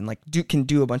job and like can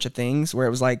do a bunch of things, where it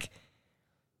was like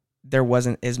there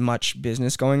wasn't as much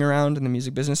business going around in the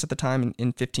music business at the time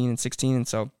in 15 and 16. And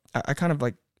so I kind of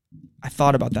like, I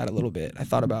thought about that a little bit. I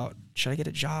thought about, should I get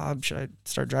a job? Should I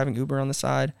start driving Uber on the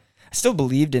side? I still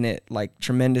believed in it like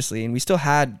tremendously, and we still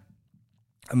had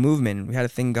a movement. We had a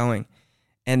thing going.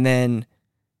 And then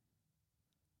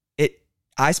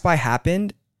I Spy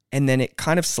happened, and then it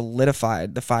kind of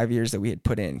solidified the 5 years that we had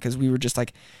put in, because we were just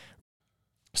like.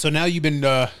 So now you've been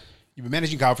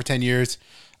managing Kyle for 10 years.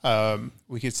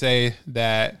 We could say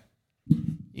that,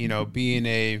 you know, being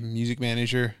a music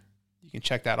manager, you can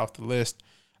check that off the list.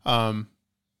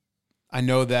 I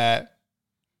know that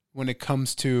when it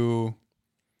comes to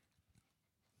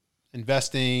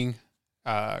investing,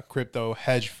 crypto,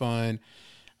 hedge fund,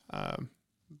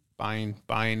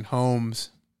 buying homes,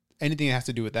 anything that has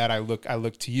to do with that, I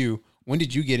look to you. When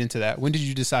did you get into that? When did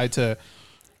you decide to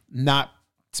not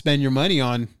spend your money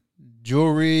on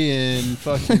jewelry and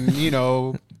fucking, you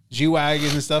know,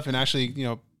 G-Wagons and stuff, and actually, you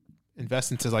know,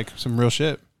 invest into like some real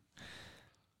shit?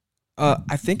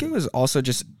 I think it was also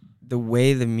just the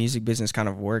way the music business kind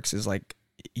of works is like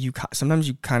sometimes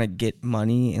you kind of get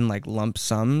money in like lump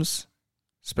sums,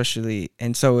 especially,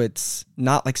 and so it's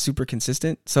not like super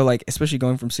consistent. So like, especially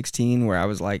going from 16, where I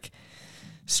was like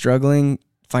struggling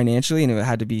financially and it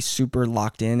had to be super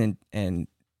locked in and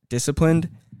disciplined.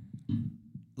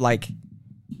 Like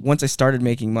once I started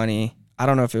making money, I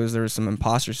don't know if there was some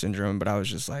imposter syndrome, but I was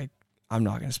just like, I'm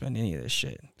not going to spend any of this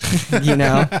shit, you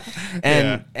know?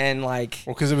 And like,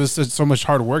 well, cause it was so much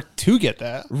hard work to get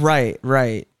that.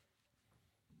 Right.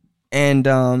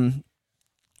 And,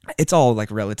 it's all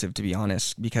like relative, to be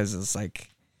honest, because it's like,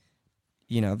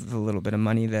 you know, the little bit of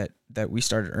money that we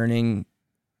started earning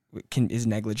is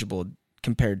negligible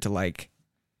compared to like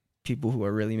people who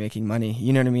are really making money.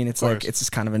 You know what I mean? It's like, it's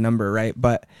just kind of a number, right?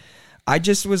 But I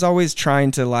just was always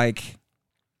trying to like,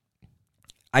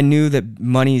 I knew that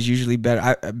money is usually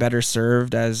better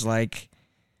served as like,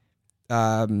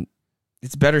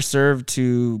 it's better served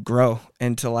to grow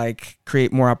and to like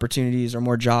create more opportunities or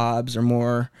more jobs or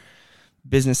more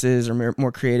businesses or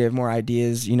more creative, more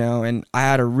ideas, you know. And I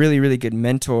had a really, really good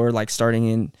mentor, like starting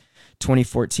in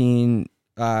 2014,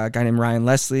 a guy named Ryan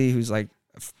Leslie, who's like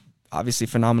obviously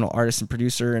phenomenal artist and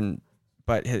producer,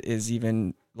 but has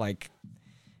even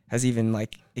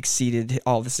exceeded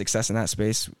all the success in that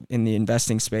space, in the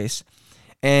investing space.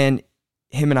 And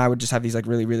him and I would just have these like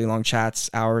really, really long chats,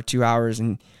 hour, 2 hours,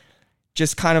 and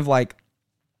just kind of like,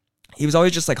 he was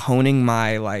always just like honing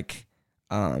my like,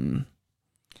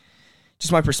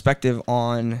 just my perspective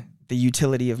on the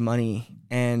utility of money.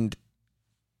 And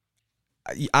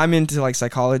I'm into like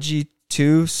psychology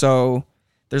too. So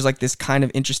there's like this kind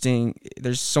of interesting,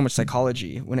 there's so much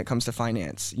psychology when it comes to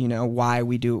finance, you know, why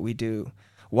we do what we do,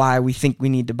 why we think we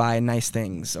need to buy nice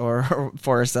things or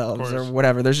for ourselves or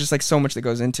whatever. There's just like so much that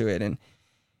goes into it. And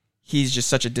he's just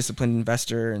such a disciplined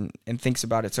investor and thinks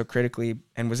about it so critically,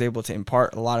 and was able to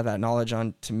impart a lot of that knowledge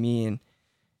on to me. And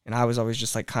I was always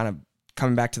just like kind of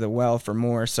coming back to the well for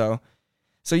more. So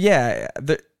yeah,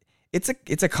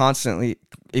 it's a constantly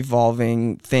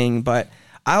evolving thing. But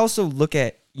I also look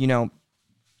at, you know,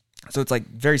 so it's like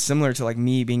very similar to like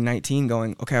me being 19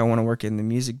 going, okay, I want to work in the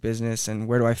music business, and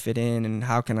where do I fit in and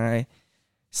how can I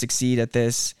succeed at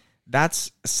this?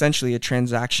 That's essentially a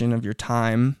transaction of your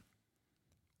time,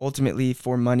 ultimately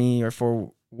for money or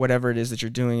for whatever it is that you're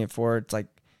doing it for. It's like,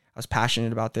 I was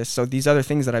passionate about this. So these other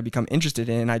things that I become interested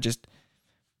in,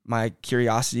 my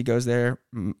curiosity goes there,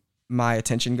 my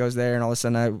attention goes there, and all of a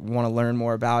sudden I want to learn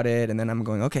more about it. And then I'm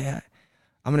going, okay,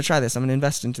 I'm going to try this. I'm going to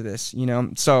invest into this, you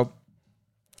know? So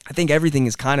I think everything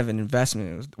is kind of an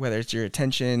investment, whether it's your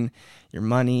attention, your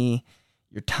money,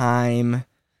 your time,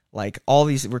 like all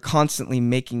these, we're constantly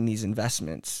making these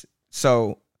investments.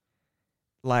 So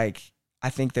like, I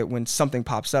think that when something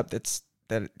pops up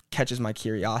that catches my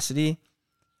curiosity,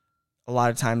 a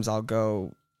lot of times I'll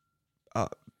go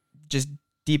just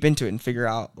deep into it and figure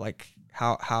out like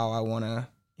how I want to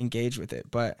engage with it.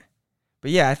 But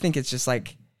yeah, I think it's just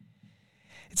like,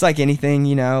 it's like anything,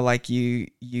 you know, like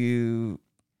you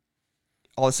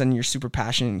all of a sudden you're super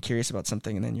passionate and curious about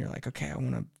something, and then you're like, okay, I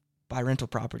want to buy rental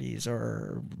properties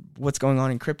or what's going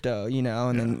on in crypto, you know,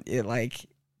 and then it like,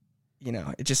 you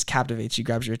know, it just captivates you,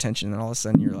 grabs your attention, and all of a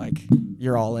sudden you're like,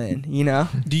 you're all in, you know?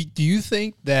 Do you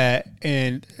think that,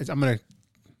 and I'm going to,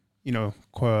 you know,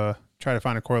 try to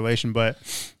find a correlation, but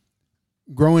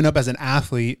growing up as an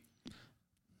athlete,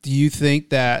 do you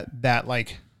think that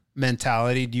like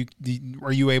mentality,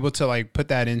 are you able to like put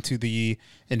that into the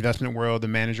investment world, the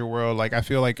manager world? Like, I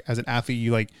feel like as an athlete,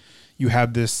 you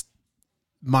have this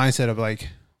mindset of like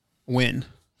win.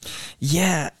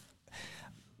 Yeah.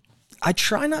 I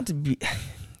try not to be,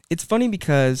 it's funny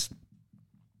because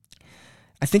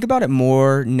I think about it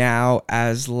more now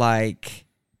as like,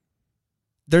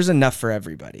 there's enough for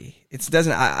everybody.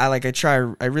 I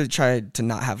really try to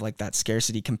not have like that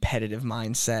scarcity competitive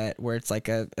mindset where it's like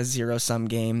a zero sum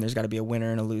game. There's got to be a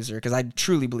winner and a loser. Cause I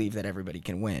truly believe that everybody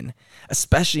can win,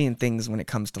 especially in things when it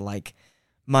comes to like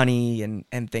money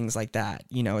and things like that.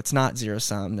 You know, it's not zero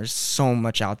sum. There's so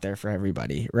much out there for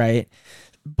everybody. Right.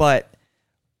 But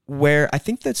where I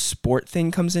think that sport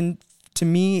thing comes in to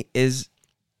me is,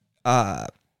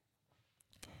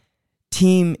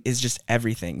 team is just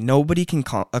everything. Nobody can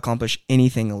accomplish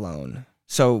anything alone.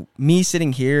 So me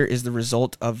sitting here is the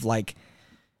result of like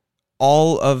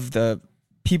all of the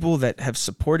people that have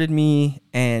supported me,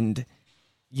 and,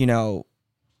 you know,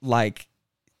 like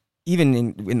even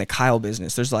in the Kyle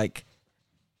business, there's like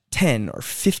 10 or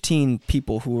 15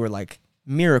 people who were like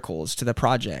miracles to the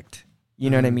project. You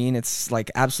know what I mean? It's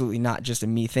like absolutely not just a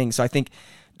me thing. So I think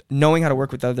knowing how to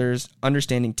work with others,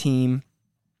 understanding team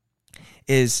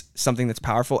is something that's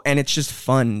powerful, and it's just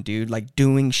fun, dude. Like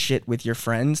doing shit with your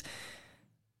friends.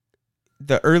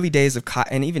 The early days of Kyle,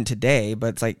 and even today, but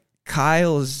it's like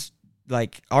Kyle's,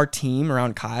 like our team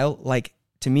around Kyle, like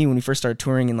to me, when we first started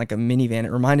touring in like a minivan,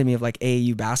 it reminded me of like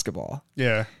AAU basketball.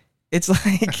 Yeah. It's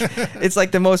like, it's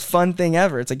like the most fun thing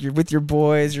ever. It's like you're with your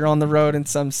boys, you're on the road in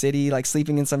some city, like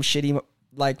sleeping in some shitty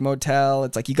like motel.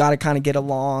 It's like you got to kind of get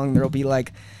along. There'll be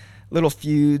like little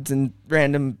feuds and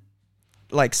random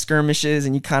like skirmishes,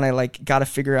 and you kind of like got to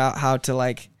figure out how to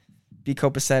like be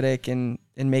copacetic and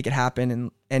make it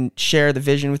happen and share the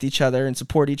vision with each other and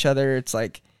support each other. It's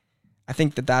like, I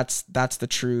think that's the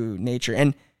true nature.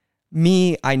 And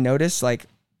me, I notice like,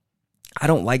 I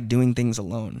don't like doing things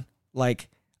alone. Like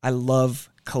I love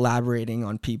collaborating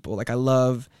on people. Like I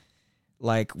love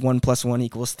like 1 + 1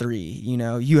 = 3, you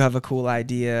know, you have a cool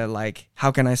idea. Like,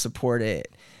 how can I support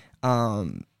it?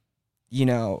 You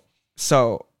know,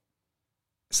 so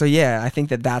so yeah, I think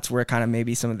that's where kind of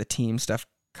maybe some of the team stuff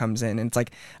comes in. And it's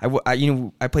like,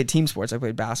 I played team sports. I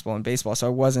played basketball and baseball. So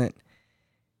I wasn't,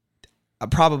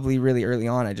 probably really early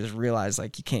on, I just realized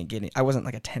like you can't get it. I wasn't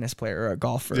like a tennis player or a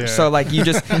golfer. Yeah. So like you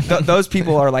just, those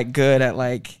people are like good at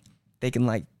like, they can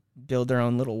like build their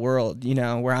own little world, you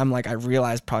know, where I'm like, I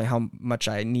realized probably how much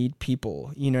I need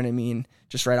people, you know what I mean?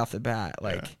 Just right off the bat,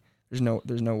 like there's no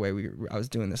way I was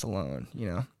doing this alone, you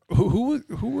know? Who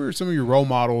were some of your role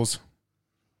models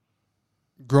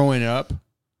growing up?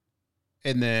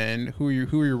 And then who are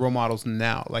your role models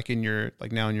now, like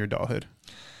now in your adulthood?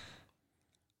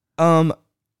 I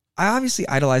obviously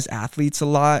idolized athletes a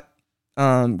lot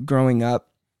growing up.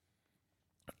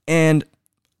 And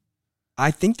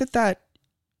I think that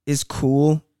is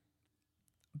cool.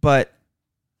 But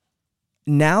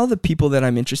now the people that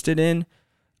I'm interested in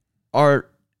are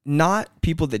not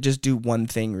people that just do one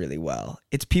thing really well.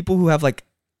 It's people who have like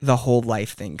the whole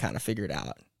life thing kind of figured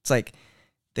out. It's like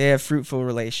they have fruitful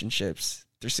relationships.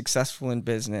 They're successful in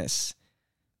business.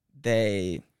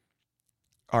 They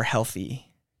are healthy.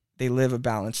 They live a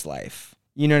balanced life.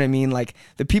 You know what I mean? Like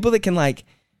the people that can like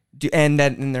do, and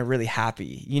they're really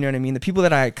happy. You know what I mean? The people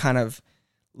that I kind of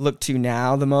look to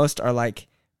now the most are like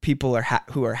people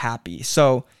who are happy.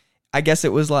 So I guess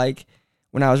it was like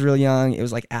when I was real young, it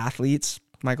was like athletes,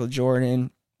 Michael Jordan,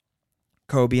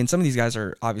 Kobe, and some of these guys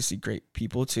are obviously great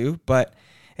people too.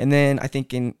 And then I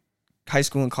think in high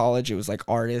school and college, it was like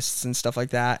artists and stuff like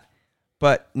that.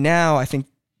 But now I think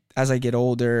as I get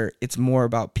older, it's more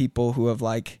about people who have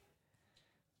like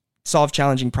solved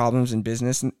challenging problems in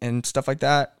business and stuff like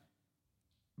that,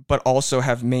 but also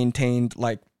have maintained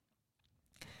like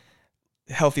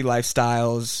healthy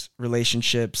lifestyles,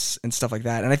 relationships, and stuff like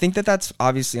that. And I think that's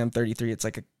obviously, I'm 33. It's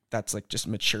like that's like just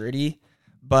maturity.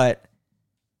 But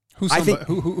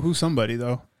who's somebody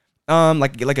though?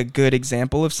 Like a good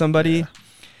example of somebody.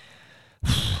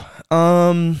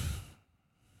 Yeah.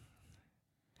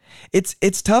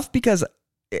 It's tough because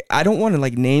I don't want to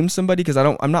like name somebody because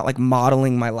I'm not like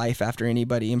modeling my life after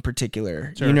anybody in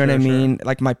particuar. Sure, you know what I mean? Sure.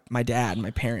 Like my dad,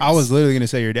 my parents. I was literally going to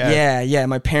say your dad. Yeah.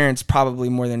 My parents probably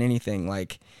more than anything.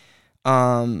 Like,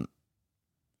 but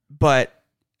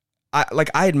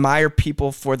I admire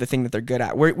people for the thing that they're good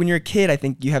at. When you're a kid, I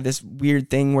think you have this weird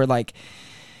thing where like,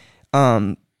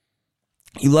 you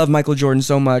love Michael Jordan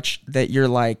so much that you're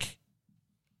like,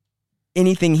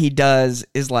 anything he does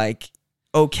is like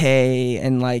okay,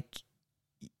 and like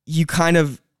you kind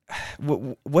of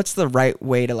what's the right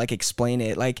way to like explain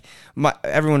it? Like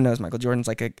everyone knows Michael Jordan's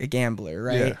like a gambler,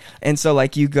 right? Yeah. And so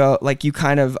like you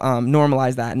kind of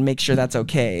normalize that and make sure that's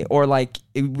okay. Or like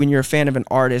when you're a fan of an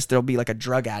artist, there'll be like a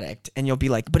drug addict and you'll be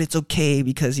like, but it's okay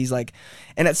because he's like,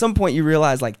 and at some point you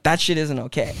realize like that shit isn't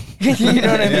okay. You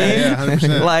know what I mean? Yeah,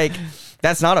 100%. Like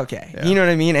that's not okay. Yeah. You know what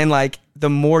I mean? And like the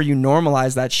more you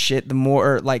normalize that shit, the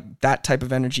more like that type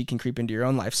of energy can creep into your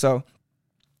own life. So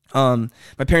my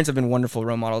parents have been wonderful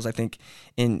role models, I think,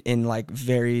 in like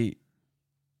very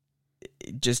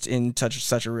just in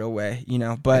such a real way, you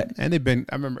know. But and they've been,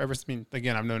 I remember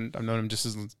again, I've known them just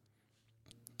as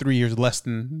 3 years less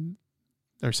than,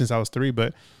 or since I was 3,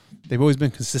 but they've always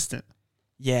been consistent.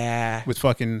 Yeah. With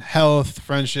fucking health,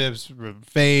 friendships,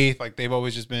 faith, like they've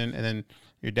always just been. And then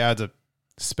your dad's a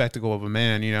spectacle of a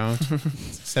man, you know,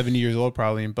 70 years old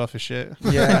probably and buff as shit.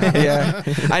 Yeah.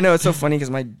 I know, it's so funny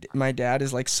because my dad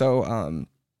is like so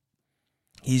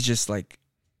he's just like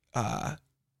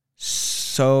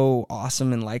so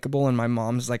awesome and likable, and my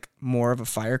mom's like more of a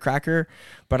firecracker.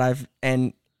 But I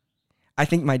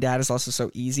think my dad is also so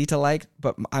easy to like,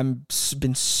 but I'm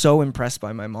been so impressed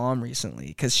by my mom recently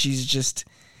because she's just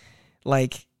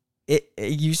like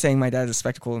you saying my dad's a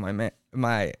spectacle of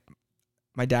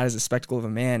my dad is a spectacle of a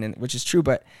man, and which is true,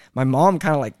 but my mom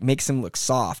kind of like makes him look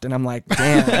soft, and I'm like,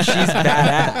 damn, she's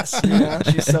badass. You know?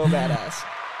 She's so badass.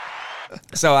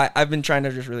 So I've been trying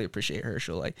to just really appreciate her.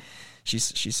 She'll like,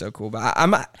 she's so cool. But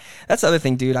I'm that's the other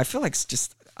thing, dude. I feel like it's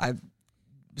just I'm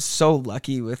so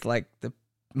lucky with like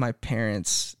my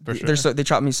parents. For sure. They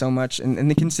taught me so much, and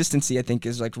the consistency I think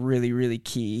is like really really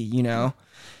key. You know.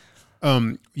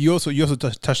 You also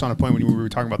touched on a point when we were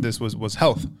talking about this was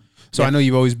health. So Yeah. I know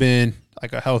you've always been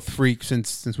like a health freak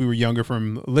since we were younger,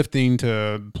 from lifting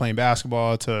to playing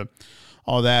basketball to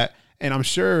all that. And I'm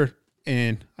sure,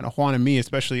 and I know Juan and me,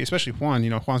 especially Juan, you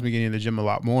know, Juan's been getting in the gym a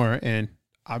lot more. And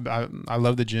I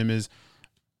love the gym. Is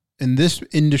in this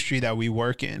industry that we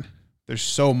work in, there's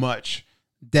so much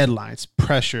deadlines,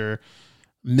 pressure,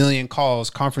 million calls,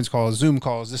 conference calls, Zoom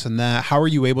calls, this and that. How are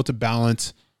you able to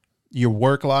balance your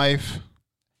work life,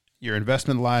 your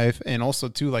investment life, and also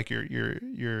too like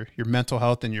your mental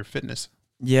health and your fitness?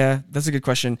 Yeah, that's a good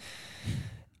question.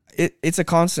 it's a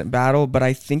constant battle, but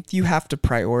I think you have to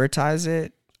prioritize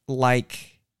it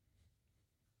like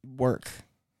work.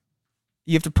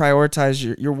 You have to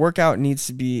prioritize your workout needs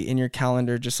to be in your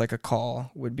calendar just like a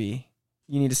call would be.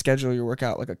 You need to schedule your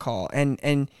workout like a call.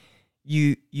 And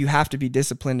you have to be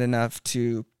disciplined enough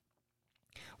to,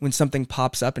 when something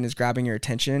pops up and is grabbing your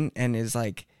attention and is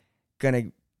like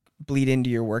gonna bleed into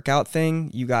your workout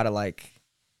thing, you gotta like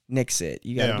nix it.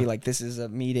 You gotta be like, this is a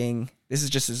meeting. This is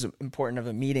just as important of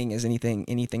a meeting as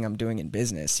anything I'm doing in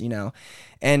business, you know?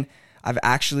 And I've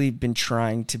actually been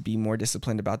trying to be more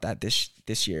disciplined about that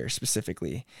this year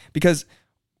specifically, because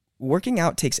working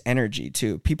out takes energy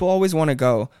too. People always want to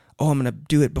go, oh, I'm going to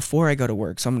do it before I go to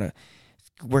work, so I'm going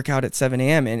to work out at 7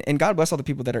 a.m. And God bless all the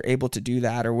people that are able to do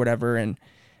that or whatever. And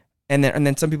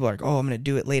then some people are like, oh, I'm going to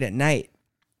do it late at night.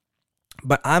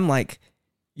 But I'm like,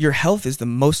 your health is the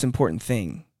most important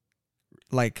thing.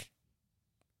 Like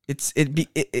it's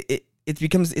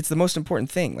the most important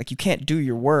thing. Like you can't do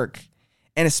your work.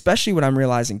 And especially what I'm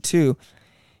realizing too,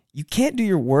 you can't do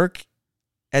your work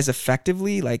as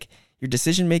effectively. Like your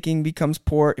decision making becomes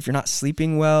poor if you're not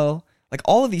sleeping well. Like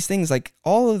all of these things, like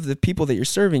all of the people that you're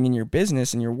serving in your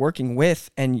business and you're working with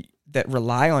and that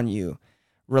rely on you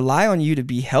to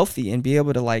be healthy and be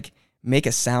able to like make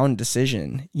a sound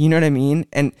decision. You know what I mean?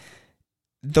 And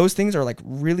those things are like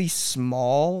really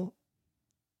small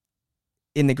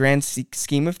in the grand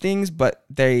scheme of things, but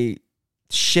they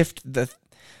shift the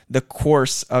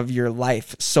course of your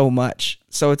life so much.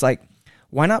 So it's like,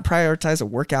 why not prioritize a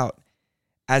workout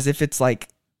as if it's like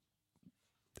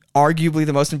arguably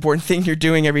the most important thing you're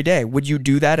doing every day? Would you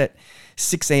do that at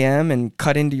 6 a.m. and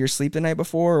cut into your sleep the night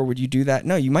before? Or would you do that?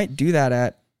 No, you might do that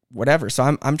at whatever.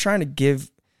 So I'm trying to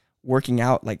give working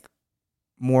out like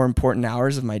more important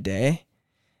hours of my day.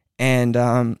 And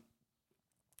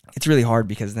it's really hard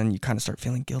because then you kind of start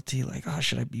feeling guilty. Like, oh,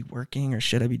 should I be working or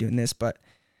should I be doing this? But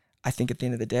I think at the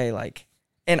end of the day, like,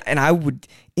 and I would,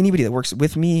 anybody that works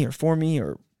with me or for me,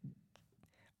 or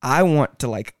I want to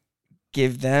like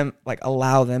give them, like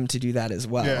allow them to do that as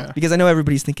well. Yeah. Because I know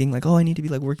everybody's thinking like, oh, I need to be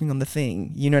like working on the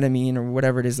thing, you know what I mean? Or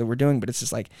whatever it is that we're doing. But it's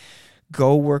just like,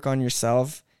 go work on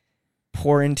yourself,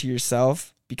 pour into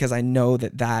yourself, because I know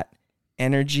that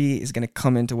energy is going to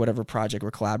come into whatever project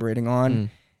we're collaborating on.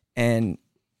 And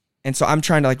so I'm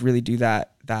trying to like really do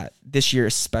that this year,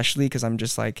 especially because I'm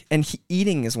just like, and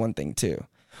eating is one thing too.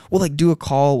 We'll like do a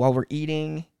call while we're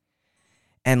eating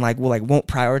and like, we'll like won't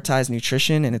prioritize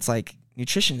nutrition. And it's like,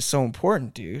 nutrition is so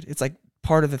important, dude. It's like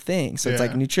part of the thing. So it's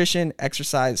like nutrition,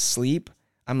 exercise, sleep.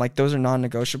 I'm like, those are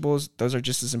non-negotiables. Those are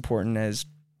just as important as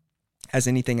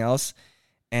anything else.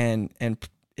 And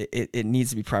it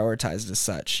needs to be prioritized as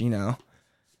such, you know?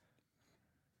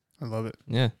 I love it.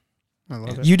 Yeah. I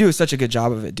love it. You do such a good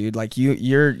job of it, dude. Like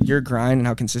your grind and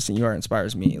how consistent you are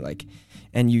inspires me. Like,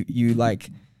 and you like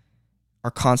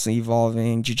are constantly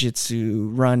evolving, jiu-jitsu,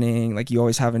 running. Like you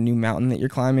always have a new mountain that you're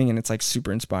climbing, and it's like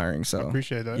super inspiring. So I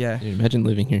appreciate that. Yeah. Dude, imagine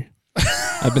living here.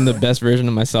 I've been the best version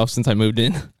of myself since I moved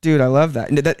in. Dude, I love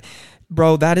that.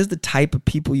 Bro, that is the type of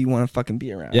people you want to fucking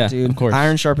be around. Yeah, dude. Of course.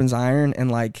 Iron sharpens iron,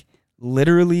 and like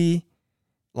literally,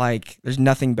 like there's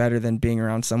nothing better than being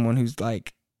around someone who's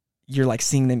like, you're like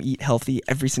seeing them eat healthy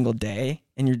every single day,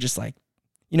 and you're just like,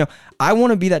 you know, I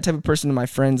want to be that type of person to my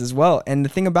friends as well. And the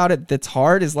thing about it that's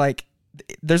hard is like,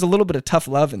 there's a little bit of tough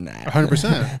love in that.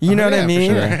 100%. You know what I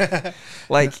mean? Sure.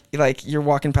 like you're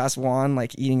walking past Juan,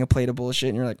 like eating a plate of bullshit,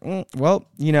 and you're like, well,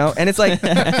 you know, and it's like,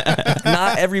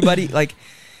 not everybody, like,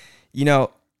 you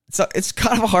know, so it's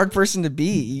kind of a hard person to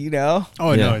be, you know?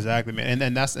 Oh, yeah. No, exactly, man.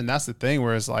 And that's the thing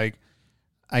where it's like,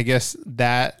 I guess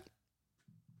that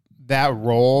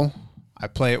role, I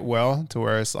play it well to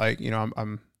where it's like, you know,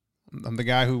 I'm the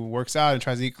guy who works out and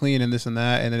tries to eat clean and this and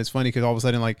that. And then it's funny because all of a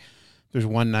sudden, like, there's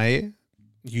one night,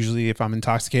 usually if I'm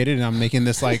intoxicated and I'm making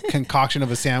this like concoction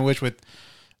of a sandwich with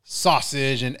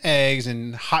sausage and eggs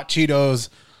and hot Cheetos,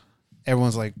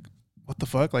 everyone's like, what the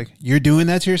fuck? Like, you're doing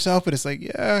that to yourself? But it's like,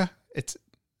 yeah, it's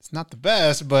not the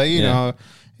best, but you know,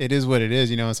 it is what it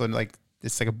is, you know? And so like,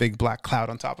 it's like a big black cloud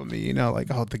on top of me, you know, like,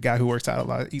 oh, the guy who works out a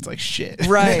lot eats like shit.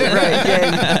 Right.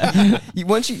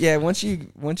 Yeah. Once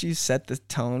you set the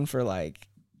tone for like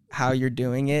how you're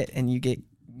doing it, and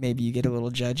maybe you get a little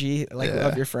judgy, like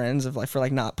of your friends of like, for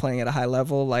like not playing at a high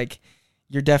level, like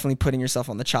you're definitely putting yourself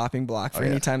on the chopping block for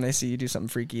any time they see you do something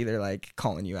freaky, they're like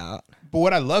calling you out. But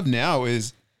what I love now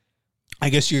is, I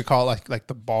guess you could call it like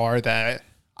the bar that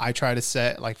I try to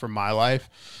set, like for my life,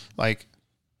 like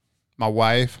my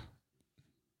wife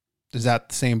is at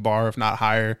the same bar, if not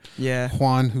higher. Yeah.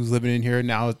 Juan, who's living in here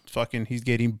now, fucking, he's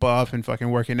getting buff and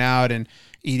fucking working out and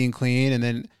eating clean. And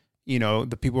then you know,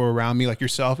 the people around me, like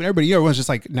yourself and everybody, everyone's just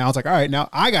like, now it's like, all right, now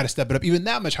I got to step it up even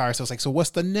that much higher. So it's like, so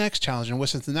what's the next challenge and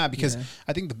what's this and that? Because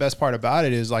I think the best part about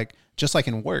it is like, just like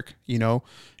in work, you know,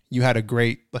 you had a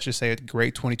great, let's just say a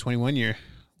great 2021 year.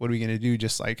 What are we going to do?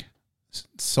 Just like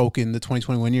soak in the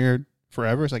 2021 year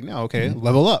forever? It's like, no, okay,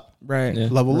 level up. Right. Yeah.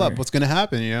 Level up. What's going to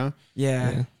happen, you know?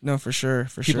 Yeah. No, for sure.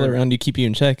 For People sure. around you keep you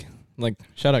in check. Like,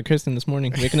 shout out Kristen this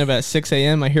morning, waking up at 6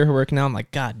 a.m. I hear her working out. I'm like,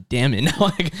 God damn it.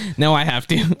 Now I have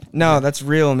to. No, that's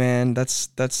real, man. That's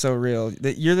so real.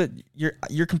 That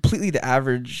you're completely the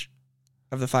average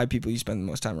of the 5 people you spend the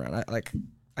most time around.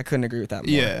 I couldn't agree with that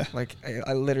more. Yeah. Like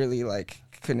I literally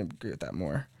couldn't agree with that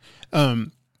more.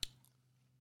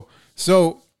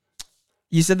 So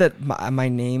You said that my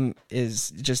name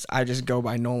is just, I just go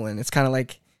by Nolan. It's kind of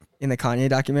like in the Kanye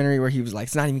documentary where he was like,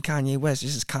 it's not even Kanye West,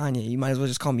 it's just Kanye. You might as well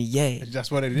just call me Ye. that's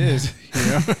what it is, you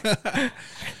know?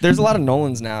 There's a lot of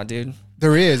Nolans now, dude.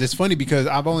 There is. It's funny because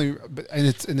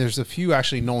and there's a few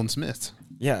actually Nolan Smiths.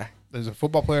 Yeah. There's a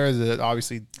football player that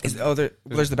obviously There's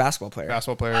the basketball player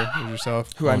basketball player, there's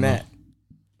yourself. who I met.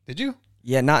 Did you?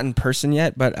 Yeah, not in person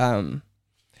yet, but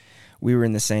we were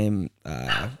in the same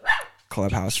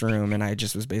clubhouse room, and I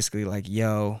just was basically like,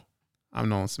 yo, I'm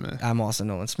Nolan Smith. I'm also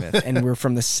Nolan Smith, and we're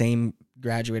from the same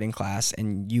graduating class,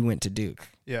 and you went to Duke.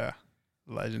 Yeah.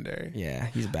 Legendary. Yeah,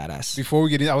 he's a badass. Before we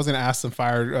get in, I was going to ask some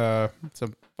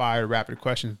fire rapid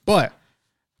questions, but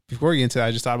before we get into that,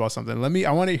 I just thought about something.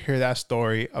 I want to hear that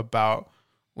story about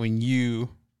when you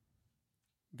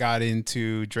got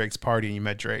into Drake's party and you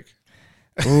met Drake.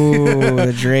 Ooh,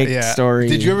 the Drake story.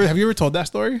 Have you ever told that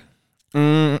story?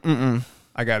 Mm-mm.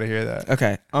 I got to hear that.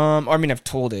 Okay. Or I mean, I've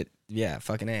told it. Yeah,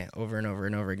 fucking A, over and over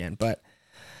and over again. But,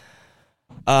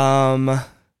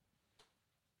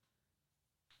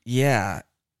 yeah,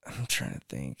 I'm trying to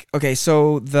think. Okay,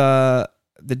 so the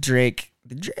Drake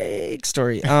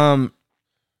story.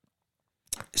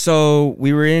 So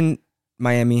we were in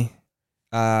Miami,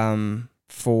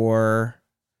 for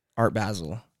Art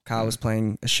Basel. Kyle was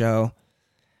playing a show.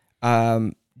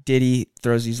 Diddy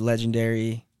throws these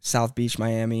legendary South Beach,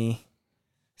 Miami,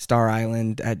 Star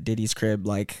Island at Diddy's crib,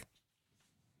 like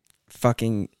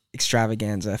fucking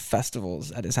extravaganza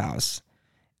festivals at his house.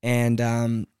 And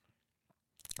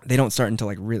they don't start until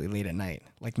like really late at night,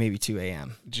 like maybe 2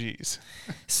 a.m. Jeez.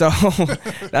 So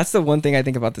that's the one thing I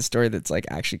think about the story that's like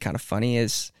actually kind of funny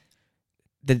is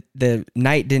the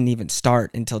night didn't even start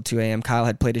until 2 a.m. Kyle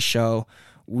had played a show.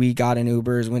 We got in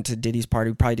Ubers, went to Diddy's party.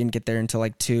 We probably didn't get there until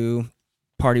like 2.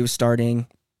 Party was starting.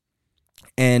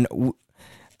 And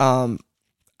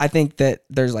I think that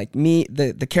there's like me,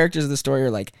 the characters of the story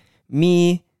are like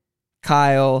me,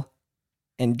 Kyle,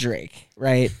 and Drake,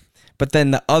 right? But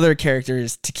then the other character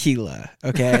is Tequila,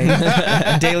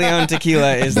 okay? De Leon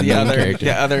Tequila is the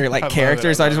other like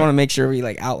character. So I just want to make sure we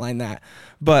like outline that.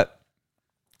 But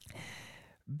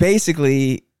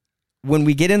basically, when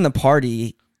we get in the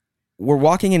party, we're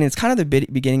walking in. It's kind of the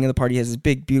beginning of the party. It has this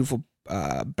big, beautiful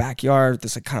backyard.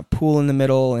 This like kind of pool in the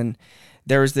middle, and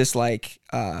there was this like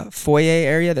foyer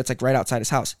area that's like right outside his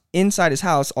house. Inside his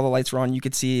house, all the lights were on. You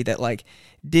could see that like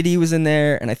Diddy was in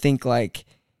there, and I think like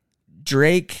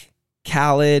Drake,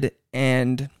 Khaled,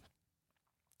 and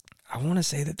I want to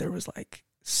say that there was like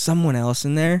someone else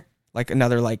in there, like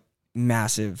another like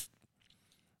massive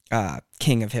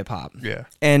king of hip hop. Yeah.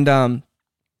 And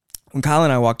when Kyle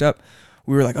and I walked up,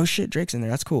 we were like, oh shit, Drake's in there.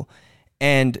 That's cool.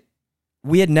 And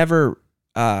we had never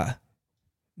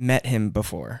met him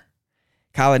before.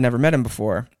 Kyle had never met him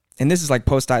before. And this is like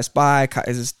post I Spy.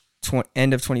 This is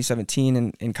end of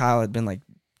 2017. And Kyle had been like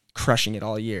crushing it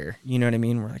all year. You know what I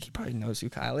mean? We're like, he probably knows who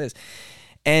Kyle is.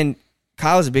 And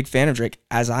Kyle is a big fan of Drake,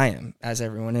 as I am, as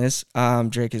everyone is.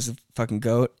 Drake is the fucking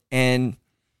GOAT. And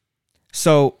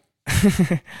so,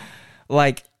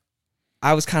 like,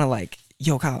 I was kind of like,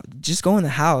 yo, Kyle, just go in the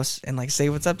house and like say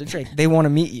what's up to Drake. They want to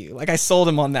meet you. Like I sold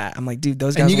him on that. I'm like, dude,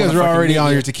 those guys. And you guys were already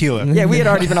on your tequila. Yeah, we had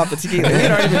already been off the tequila. We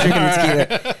had already been drinking the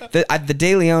tequila. The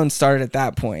De Leon started at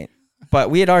that point, but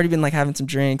we had already been like having some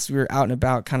drinks. We were out and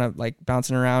about, kind of like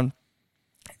bouncing around.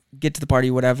 Get to the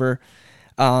party, whatever.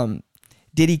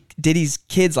 Diddy's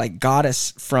kids like got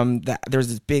us from that. There was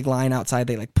this big line outside.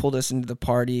 They like pulled us into the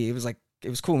party. It was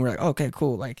cool. And we were like, oh, okay,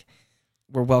 cool. Like,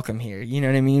 we're welcome here. You know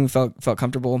what I mean? We felt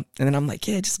comfortable. And then I'm like,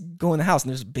 yeah, just go in the house. And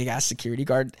there's a big ass security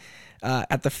guard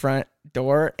at the front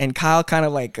door. And Kyle kind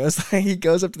of like he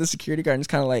goes up to the security guard and just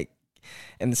kind of like,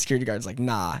 and the security guard's like,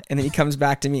 nah. And then he comes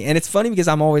back to me. And it's funny because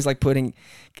I'm always like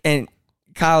and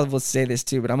Kyle will say this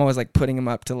too, but I'm always like putting him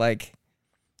up to like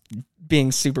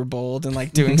being super bold and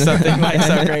like doing something like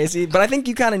so crazy. But I think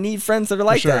you kind of need friends that are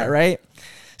like that, right?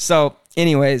 So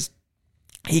anyways,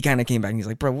 he kind of came back and he's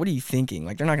like, bro, what are you thinking?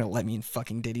 Like, they're not going to let me in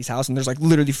fucking Diddy's house. And there's like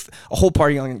literally a whole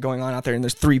party going on out there and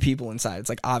there's 3 people inside. It's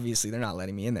like, obviously they're not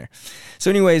letting me in there. So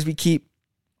anyways, we keep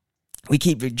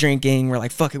drinking. We're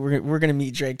like, fuck it. We're going to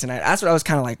meet Drake tonight. That's what I was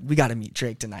kind of like, we got to meet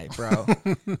Drake tonight, bro.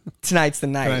 Tonight's the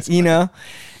night, you know?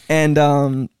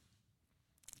 And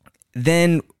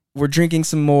then we're drinking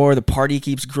some more. The party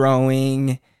keeps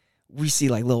growing. We see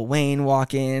like Lil Wayne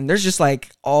walk in. There's just like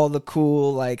all the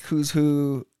cool, like who's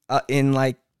who in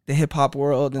like the hip hop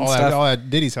world and stuff. All at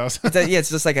Diddy's house. It's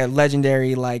just like a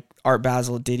legendary like Art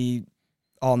Basel Diddy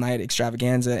all night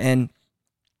extravaganza. And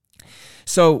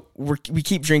so we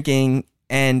keep drinking,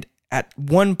 and at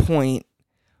one point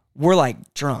we're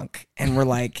like drunk and we're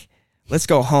like, let's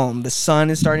go home. The sun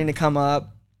is starting to come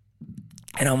up,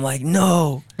 and I'm like,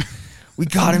 no, we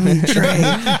gotta meet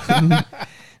Drake.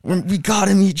 We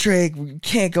gotta meet Drake. We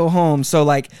can't go home. So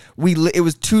like it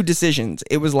was 2 decisions.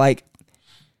 It was like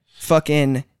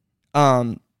fucking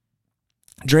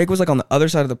Drake was like on the other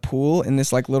side of the pool in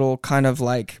this like little kind of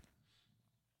like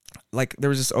there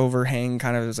was this overhang,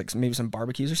 kind of, it was like maybe some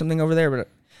barbecues or something over there, but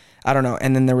I don't know.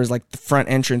 And then there was like the front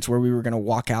entrance where we were gonna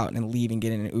walk out and leave and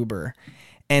get in an Uber.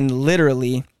 And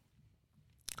literally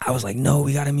I was like, no,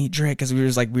 we gotta meet Drake, because we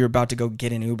were about to go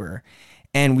get an Uber.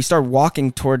 And we started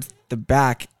walking towards the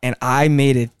back, and I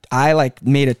made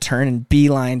a turn and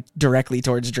beeline directly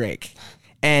towards Drake.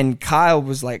 And Kyle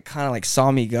was like, kind of like saw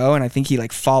me go, and I think he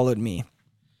like followed me.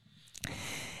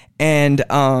 And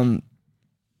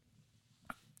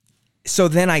so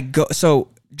then so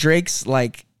Drake's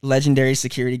like legendary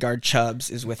security guard Chubbs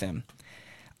is with him.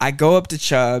 I go up to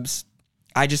Chubbs.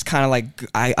 I just kind of like,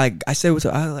 I say what's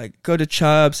up. I like go to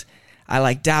Chubbs. I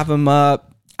like dap him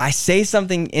up. I say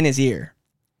something in his ear.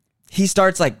 He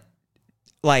starts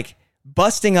like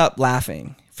busting up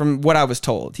laughing, from what I was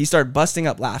told. He started busting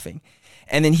up laughing.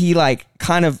 And then he like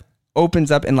kind of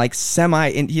opens up and like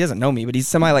he doesn't know me, but he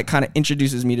semi like kind of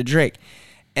introduces me to Drake.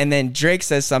 And then Drake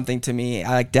says something to me.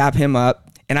 I like dap him up,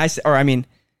 and I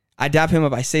dap him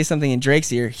up. I say something in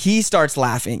Drake's ear. He starts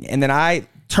laughing, and then I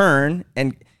turn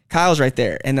and Kyle's right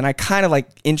there. And then I kind of like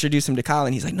introduce him to Kyle,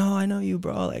 and he's like, no, I know you,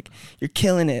 bro. Like, you're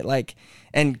killing it. Like,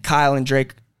 and Kyle and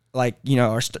Drake, like, you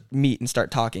know, meet and start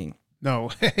talking. No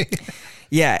way.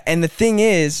 Yeah. And the thing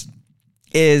is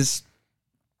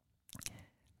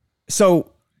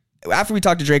so after we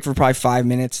talked to Drake for probably 5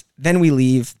 minutes, then we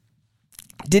leave.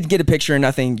 Didn't get a picture or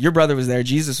nothing. Your brother was there.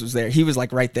 Jesus was there. He was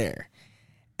like right there.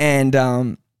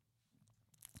 And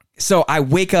so I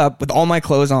wake up with all my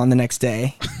clothes on the next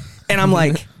day, and I'm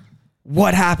like,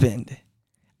 what happened?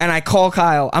 And I call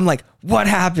Kyle. I'm like, what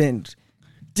happened?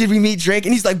 Did we meet Drake?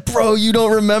 And he's like, bro, you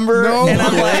don't remember? No. And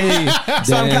I'm like,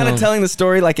 so I'm kind of telling the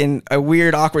story like in a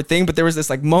weird, awkward thing, but there was this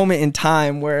like moment in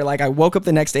time where like I woke up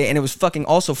the next day, and it was fucking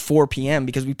also 4 p.m.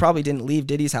 because we probably didn't leave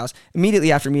Diddy's house.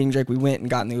 Immediately after meeting Drake, we went and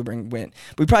got in the Uber and went.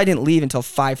 But we probably didn't leave until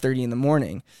 5:30 in the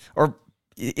morning, or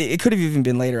it could have even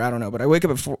been later. I don't know. But I wake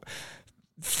up at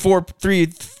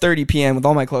 3:30 p.m. with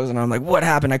all my clothes on. I'm like, what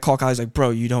happened? I call Kyle. He's like, bro,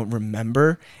 you don't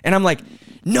remember? And I'm like,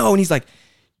 no. And he's like,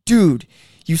 dude,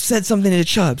 you said something to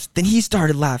Chubbs. Then he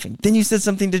started laughing. Then you said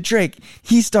something to Drake.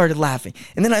 He started laughing.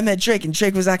 And then I met Drake, and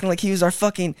Drake was acting like he was our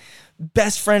fucking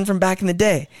best friend from back in the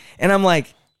day. And I'm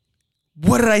like,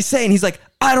 what did I say? And he's like,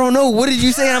 I don't know. What did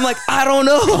you say? And I'm like, I don't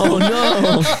know. Oh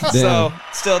no. So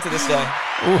still to this day,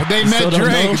 Ooh, they met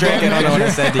Drake. Drake, I don't know what I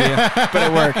said to you, but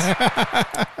it worked.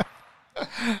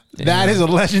 That is a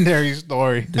legendary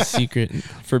story. The secret,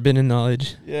 forbidden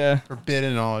knowledge. Yeah.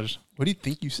 Forbidden knowledge. What do you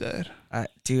think you said?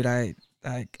 Dude, I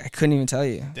couldn't even tell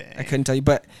you. Dang. I couldn't tell you.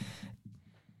 But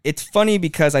it's funny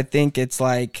because I think it's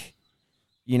like,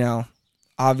 you know,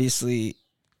 obviously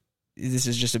this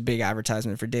is just a big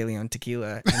advertisement for De Leon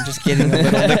tequila and just getting a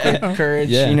little liquid courage.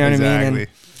 Yeah, you know what I mean? exactly. And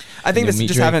I think Yeah, this meet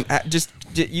just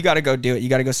Drake. you got to go do it. You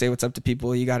got to go say what's up to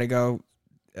people. You got to go,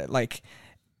 like,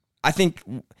 I think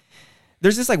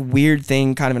there's this like weird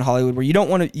thing kind of in Hollywood where you don't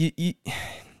want to, you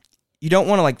don't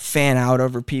want to like fan out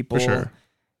over people. For sure.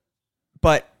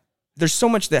 But there's so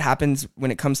much that happens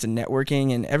when it comes to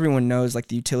networking, and everyone knows like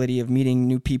the utility of meeting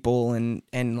new people and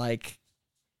like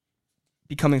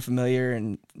becoming familiar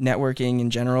and networking in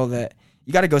general, that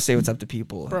you got to go say what's up to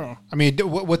people. Bro, I mean,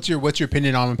 what's your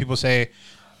opinion on when people say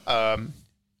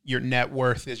your net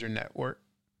worth is your net worth?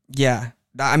 Yeah.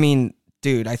 I mean,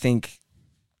 dude, I think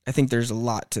there's a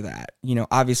lot to that. You know,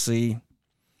 obviously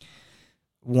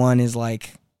one is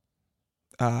like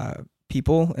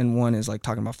people, and one is like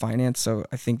talking about finance. So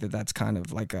I think that that's kind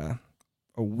of like a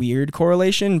weird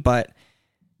correlation, but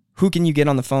who can you get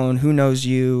on the phone? Who knows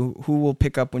you? Who will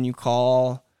pick up when you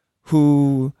call?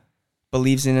 Who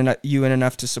believes in you in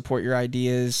enough to support your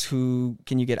ideas, who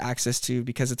can you get access to,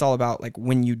 because it's all about like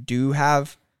when you do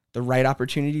have the right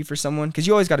opportunity for someone, because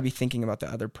you always got to be thinking about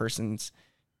the other person's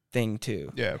thing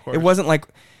too. Yeah, of course. It wasn't like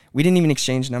we didn't even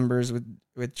exchange numbers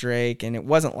with Drake, and it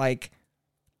wasn't like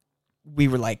we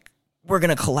were like, we're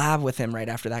going to collab with him right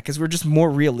after that, because we're just more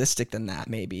realistic than that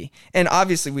maybe. And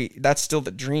obviously that's still the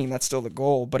dream, that's still the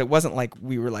goal, but it wasn't like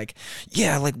we were like,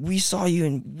 yeah, like we saw you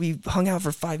and we hung out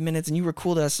for 5 minutes and you were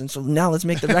cool to us, and so now let's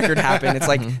make the record happen. It's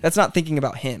like, that's not thinking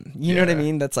about him. You know what I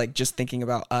mean? That's like just thinking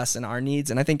about us and our needs.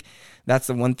 And I think that's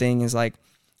the one thing is like,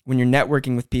 when you're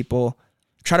networking with people,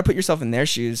 try to put yourself in their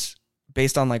shoes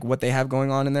based on like what they have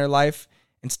going on in their life,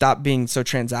 and stop being so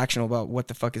transactional about what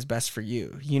the fuck is best for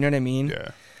you. You know what I mean? Yeah.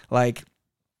 Like,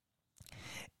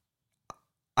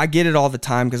 I get it all the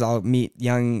time because I'll meet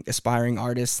young aspiring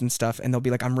artists and stuff, and they'll be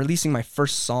like, I'm releasing my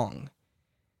first song.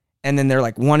 And then they're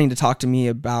like wanting to talk to me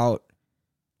about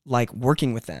like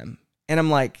working with them. And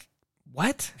I'm like,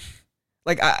 what?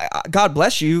 Like, God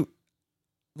bless you.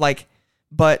 Like,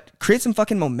 but create some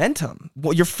fucking momentum.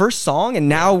 Well, your first song, and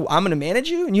now I'm going to manage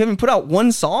you, and you haven't put out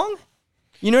one song?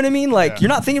 You know what I mean? Like, you're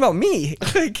not thinking about me.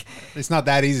 Like, it's not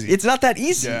that easy. It's not that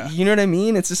easy. Yeah. You know what I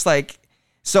mean? It's just like,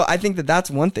 so I think that's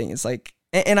one thing. It's like,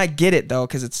 and I get it though,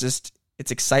 because it's just,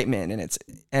 it's excitement and it's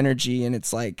energy, and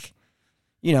it's like,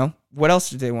 you know, what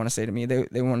else do they want to say to me?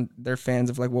 They're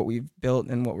fans of like what we've built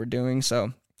and what we're doing.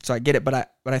 So I get it, but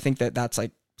I think that's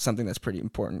like something that's pretty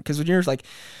important, because when you're like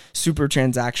super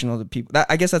transactional to people,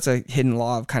 I guess that's a hidden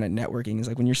law of kind of networking, is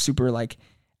like when you're super like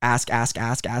ask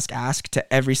to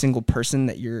every single person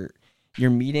that you're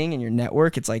meeting in your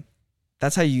network, it's like,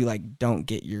 that's how you like don't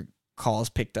get your calls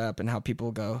picked up, and how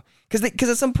people go, because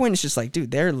at some point it's just like,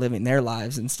 dude, they're living their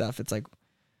lives and stuff. It's like,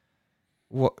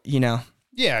 what, you know?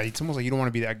 Yeah, it's almost like you don't want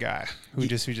to be that guy who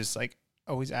just like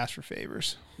always asks for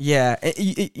favors. Yeah,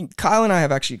 Kyle and I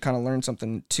have actually kind of learned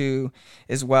something too,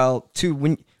 as well. Too,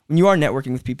 when you are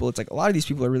networking with people, it's like a lot of these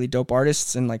people are really dope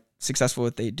artists and like successful at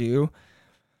what they do.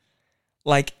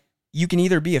 Like, you can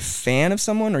either be a fan of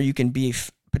someone, or you can be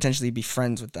potentially be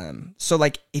friends with them. So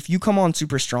like, if you come on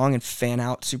super strong and fan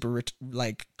out super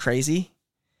like crazy,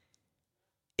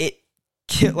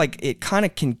 it kind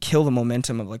of can kill the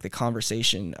momentum of like the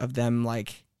conversation of them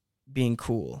like being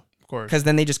cool. Of course. Because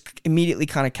then they just immediately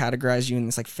kind of categorize you in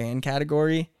this like fan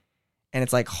category, and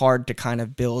it's like hard to kind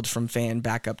of build from fan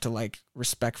back up to like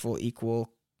respectful,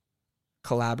 equal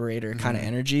collaborator kind of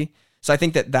energy. So I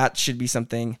think that should be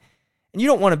something. And you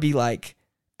don't want to be like,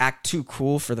 act too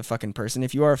cool for the fucking person.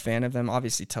 If you are a fan of them,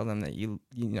 obviously tell them that you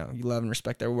know, you love and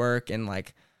respect their work and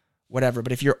like whatever.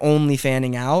 But if you're only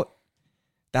fanning out,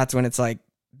 that's when it's like,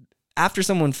 after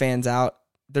someone fans out,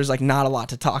 there's like not a lot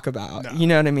to talk about. No. You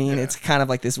know what I mean? Yeah. It's kind of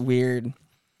like this weird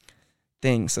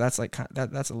thing. So that's like,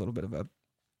 that's a little bit of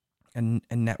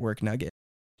a network nugget.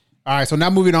 All right. So now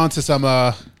moving on to some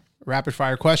rapid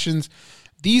fire questions.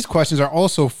 These questions are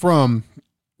also from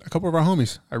a couple of our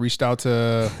homies. I reached out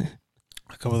to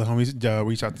a couple of the homies.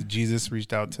 Reached out to Jesus.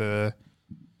 Reached out to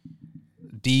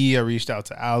D. I reached out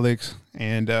to Alex.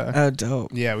 And oh,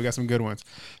 dope. Yeah, we got some good ones.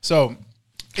 So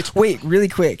wait, really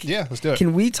quick. Yeah, let's do it.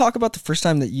 Can we talk about the first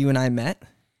time that you and I met?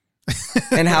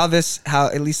 And how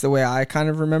at least the way I kind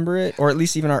of remember it, or at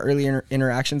least even our early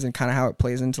interactions, and kind of how it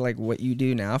plays into like what you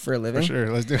do now for a living. For sure,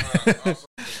 let's do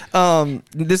it.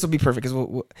 This will be perfect,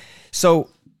 because so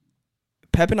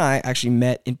Pep and I actually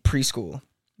met in preschool.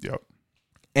 Yep.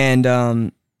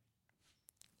 And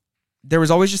there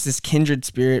was always just this kindred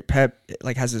spirit. Pep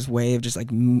like has this way of just like,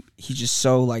 he's just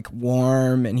so like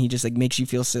warm, and he just like makes you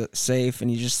feel safe, and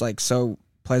he's just like so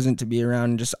pleasant to be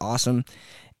around and just awesome.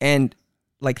 And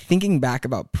like thinking back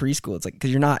about preschool, it's like,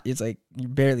 because it's like you're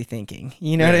barely thinking,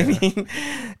 you know what I mean?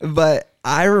 But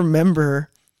I remember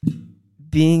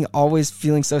being always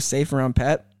feeling so safe around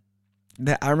Pep,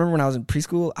 that I remember when I was in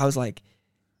preschool, I was like,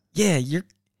 yeah, you're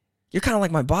kind of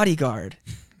like my bodyguard,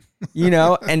 you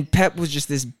know? And Pep was just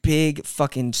this big,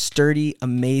 fucking sturdy,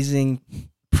 amazing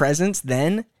presence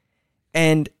then.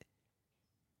 And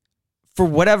for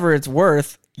whatever it's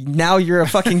worth, now you're a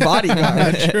fucking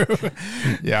bodyguard. True.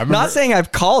 Yeah, I remember, not saying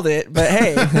I've called it, but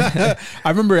hey. I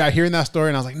remember hearing that story,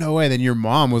 and I was like, no way. Then your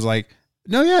mom was like,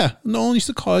 Nolan used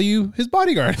to call you his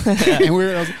bodyguard. And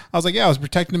I was like, yeah, I was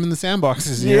protecting him in the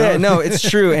sandboxes. You know? No, it's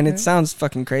true. And it sounds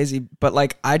fucking crazy, but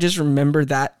like, I just remember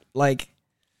that, like,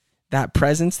 that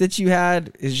presence that you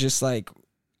had is just like,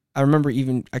 I remember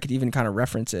I could even kind of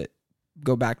reference it,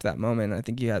 go back to that moment. I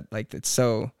think you had like,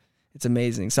 it's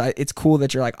amazing. So it's cool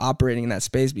that you're like operating in that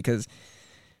space, because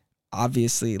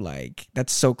obviously like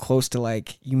that's so close to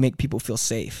like, you make people feel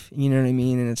safe, you know what I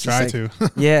mean? And it's just try like,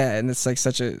 to. yeah. And it's like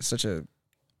such a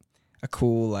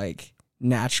cool like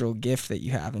natural gift that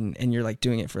you have, and you're like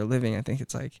doing it for a living. I think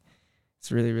it's like,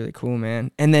 it's really, really cool,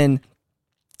 man. And then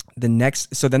then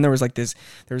there was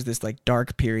this like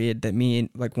dark period that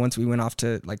like once we went off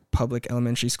to like public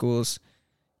elementary schools,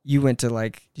 you went to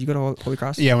like, did you go to Holy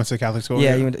Cross? Yeah, I went to Catholic school.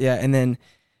 Yeah, and then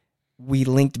we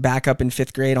linked back up in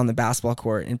 5th grade on the basketball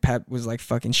court, and Pep was like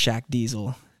fucking Shaq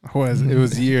Diesel. It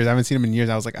was years. I haven't seen him in years.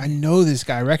 I was like, I know this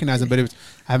guy, I recognize him, but I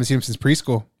haven't seen him since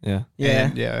preschool. Yeah.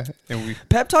 And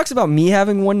Pep talks about me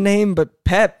having one name, but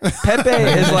Pepe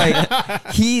is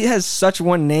like, he has such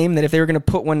one name that if they were gonna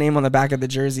put one name on the back of the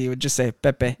jersey, it would just say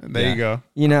Pepe. There you go.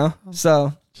 You know,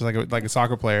 so just like a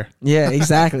soccer player. Yeah,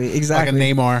 exactly. Like a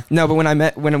Neymar. No, but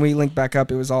when we linked back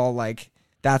up, it was all like,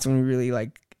 that's when we really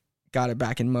like got it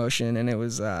back in motion, and it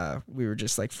was we were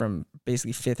just like from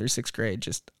basically 5th or 6th grade,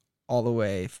 just all the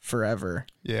way forever.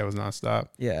 Yeah, it was nonstop.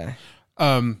 Yeah.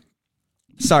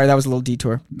 Sorry, that was a little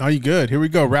detour. No, you good. Here we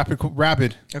go.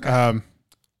 Rapid. Okay.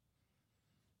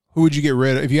 Who would you get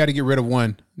rid of if you had to get rid of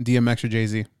one? DMX or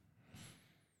Jay-Z?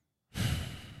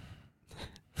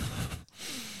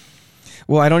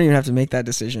 Well, I don't even have to make that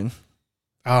decision.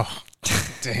 Oh,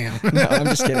 damn. No, I'm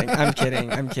just kidding. I'm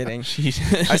kidding.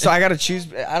 So I got to choose.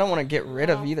 I don't want to get rid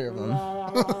of either of them.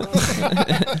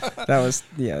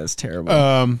 That's terrible.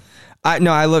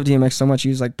 I love DMX so much. He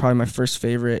was like probably my first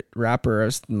favorite rapper. I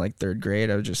was in like 3rd grade.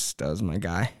 That was my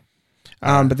guy.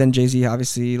 But then Jay-Z,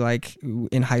 obviously, like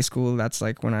in high school, that's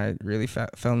like when I really fell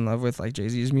in love with like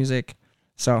Jay-Z's music.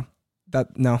 So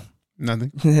no.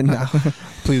 Nothing. No.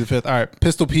 Plead the fifth. All right.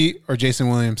 Pistol Pete or Jason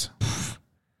Williams?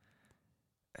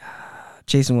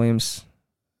 Jason Williams.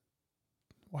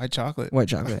 White chocolate.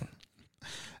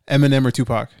 Eminem or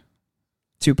Tupac?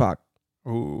 Tupac.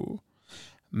 Ooh.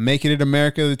 Making It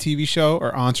America, the TV show,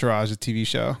 or Entourage, the TV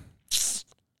show?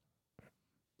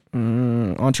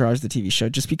 Entourage, the TV show,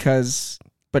 just because.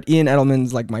 But Ian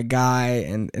Edelman's like my guy,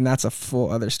 and that's a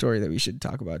full other story that we should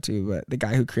talk about too. But the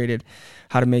guy who created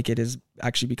How to Make It has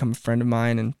actually become a friend of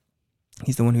mine, and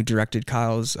he's the one who directed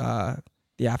Kyle's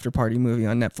the After Party movie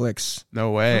on Netflix.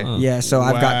 No way. Yeah, so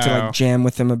I've got to like jam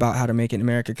with him about How to Make It in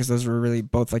America, because those were really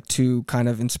both like two kind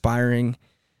of inspiring.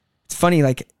 It's funny,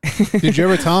 like. Did you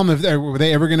ever tell them were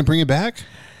they ever going to bring it back?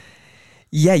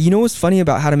 Yeah, you know what's funny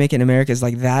about How to Make It in America is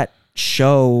like that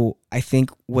show, I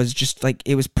think, was just like,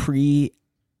 it was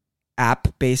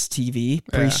app-based TV,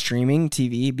 pre-streaming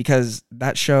TV, because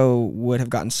that show would have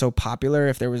gotten so popular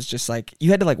if there was just like,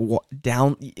 you had to like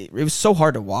it was so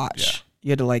hard to watch. Yeah. You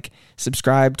had to like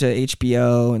subscribe to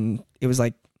HBO, and it was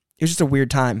just a weird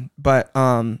time. But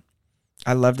I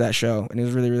loved that show, and it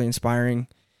was really, really inspiring.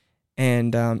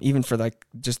 And even for like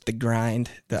just the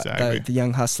grind, the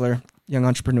young hustler, young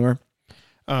entrepreneur.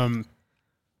 What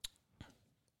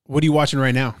are you watching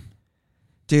right now?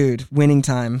 Dude, Winning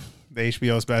Time. The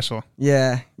HBO special.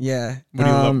 Yeah.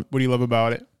 What do you love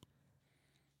about it?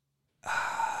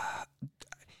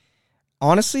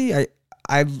 Honestly,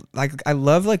 I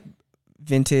love like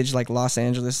vintage, like Los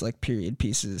Angeles, like period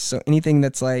pieces. So anything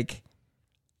that's like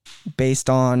based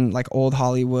on like old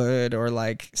Hollywood or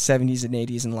like 70s and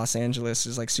 80s in Los Angeles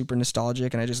is like super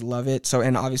nostalgic, and I just love it. So,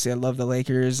 and obviously I love the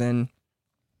Lakers, and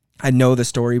I know the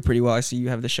story pretty well. I see you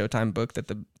have the Showtime book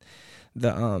that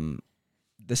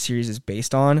the series is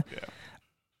based on. Yeah.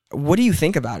 What do you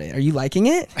think about it? Are you liking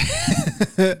it?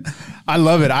 I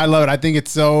love it. I think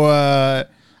it's so, I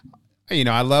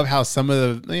love how some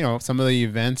of the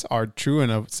events are true,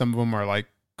 and some of them are like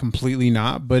completely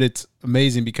not, but it's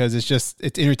amazing because it's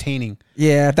entertaining.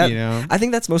 Yeah. I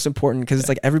think that's most important, because it's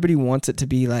like everybody wants it to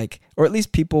be like, or at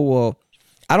least people will.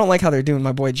 I don't like how they're doing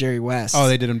my boy Jerry West. Oh,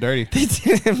 they did him dirty. They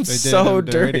did him so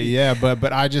dirty. Yeah,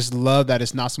 but I just love that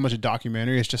it's not so much a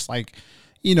documentary. It's just like,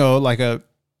 like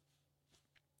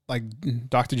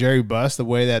Dr. Jerry Buss, the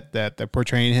way that they're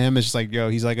portraying him is just like,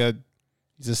 he's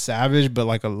a savage, but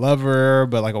like a lover,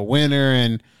 but like a winner.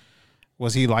 And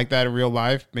was he like that in real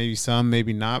life? Maybe some,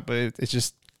 maybe not, but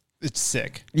it's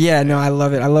sick. Yeah, no, I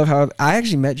love it. I love how I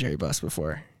actually met Jerry Buss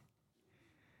before.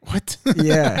 What?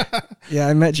 Yeah,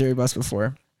 I met Jerry Buss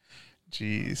before.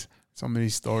 Jeez, so many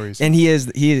stories. And he was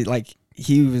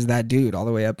that dude all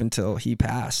the way up until he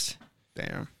passed.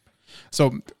 Damn.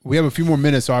 So we have a few more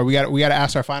minutes. So we got to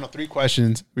ask our final 3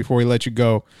 questions before we let you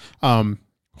go. Juan,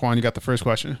 you got the first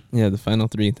question. Yeah, the final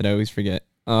 3 that I always forget.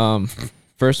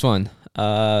 First one.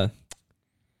 3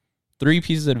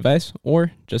 pieces of advice,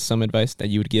 or just some advice that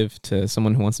you would give to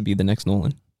someone who wants to be the next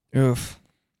Nolan. Oof.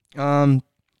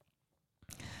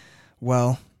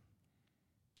 Well,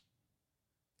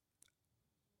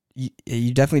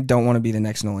 you definitely don't want to be the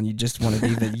next Nolan. You just want to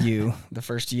be the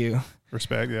first you.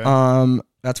 Respect, yeah.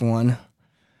 That's one.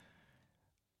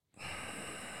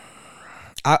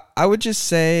 I would just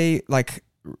say, like,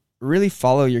 really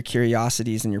follow your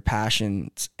curiosities and your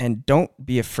passions, and don't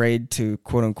be afraid to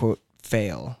quote unquote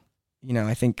fail. You know,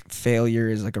 I think failure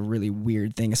is like a really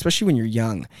weird thing, especially when you're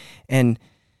young. And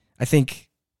I think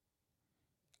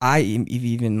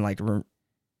even like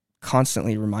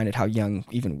constantly reminded how young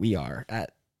even we are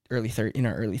at in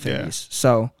our early 30s. Yeah.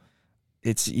 So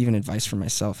it's even advice for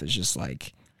myself is just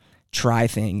like try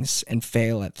things and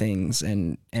fail at things,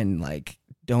 and like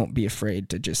don't be afraid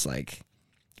to just like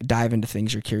dive into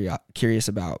things you're curious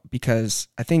about, because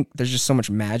I think there's just so much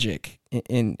magic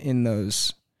in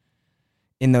those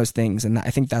things, and I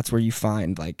think that's where you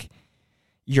find like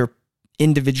your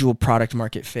individual product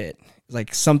market fit,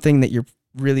 like something that you're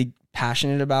really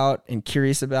passionate about and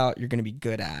curious about, you're going to be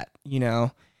good at, you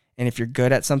know? And if you're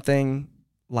good at something,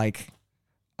 like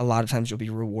a lot of times you'll be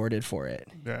rewarded for it.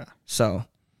 Yeah. So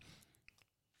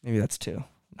maybe that's two.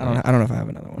 I don't know if I have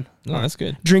another one. No, that's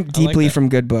good. Drink I like deeply that. from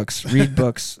good books. Read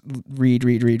books. Read.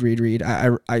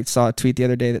 I saw a tweet the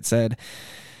other day that said,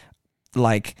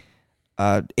 like,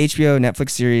 HBO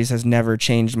Netflix series has never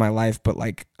changed my life, but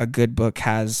like a good book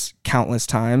has countless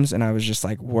times. And I was just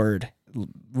like, word.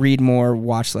 Read more,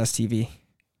 watch less TV.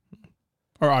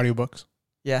 Or audiobooks.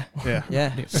 Yeah. Yeah.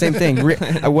 Yeah. Same thing.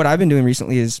 What I've been doing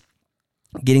recently is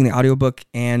getting the audiobook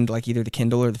and like either the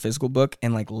Kindle or the physical book,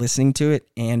 and like listening to it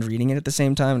and reading it at the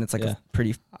same time. And it's like a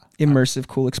pretty immersive,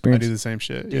 cool I experience. do the same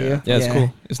shit. Do yeah. you? Yeah, it's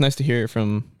cool. It's nice to hear it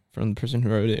from the person who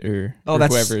wrote it or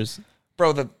that's whoever's.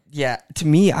 Bro, to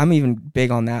me, I'm even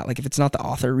big on that. Like if it's not the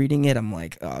author reading it, I'm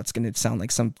like, oh, it's going to sound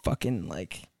like some fucking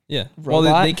like, Yeah. robot.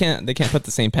 Well, they can't put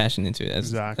the same passion into it as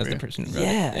Exactly. the person who wrote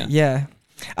it. yeah.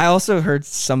 I also heard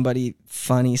somebody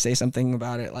funny say something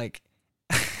about it. Like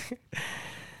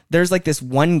there's like this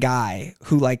one guy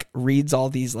who like reads all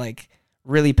these like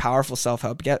really powerful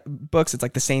self-help books. It's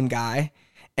like the same guy.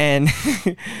 And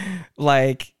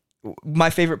like my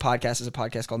favorite podcast is a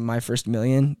podcast called My First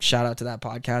Million. Shout out to that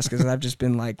podcast, because I've just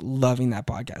been like loving that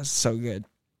podcast. It's so good.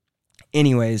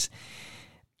 Anyways,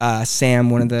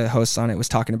 Sam, one of the hosts on it, was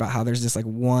talking about how there's this like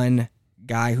one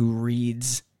guy who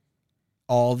reads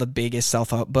all the biggest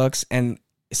self-help books, and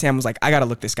Sam was like, I gotta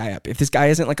look this guy up. If this guy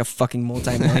isn't like a fucking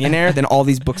multimillionaire, then all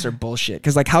these books are bullshit.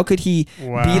 Because like, how could he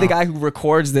be the guy who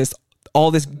records these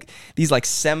like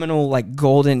seminal like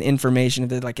golden information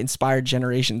that like inspired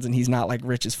generations, and he's not like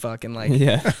rich as fuck and like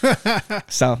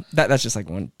So that's just like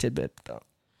one tidbit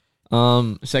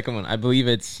though. Second one, I believe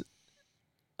it's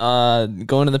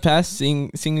going to the past, seeing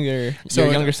your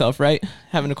younger self, right?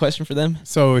 Having a question for them.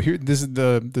 So here, this is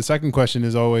the second question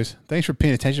is always, thanks for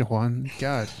paying attention, Juan.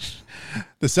 God.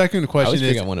 The second I question always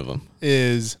forget one of them.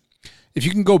 is if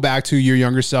you can go back to your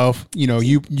younger self, you know,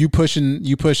 you pushing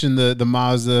the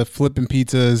Mazda, flipping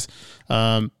pizzas,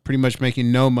 pretty much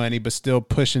making no money, but still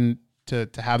pushing to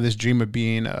have this dream of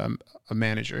being a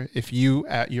manager. If you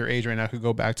at your age right now could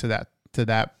go back to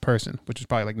that person, which is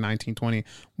probably like 19, 20,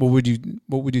 what would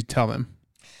you tell them?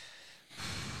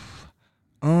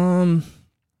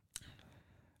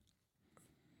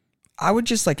 I would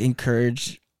just like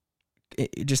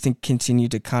continue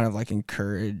to kind of like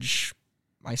encourage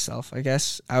myself, I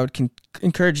guess. I would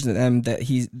encourage them that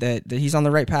he's on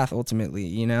the right path ultimately,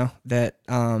 you know, that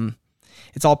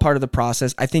it's all part of the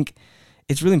process. I think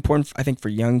it's really important, I think, for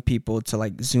young people to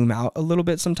like zoom out a little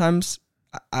bit sometimes.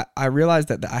 I realize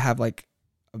that I have like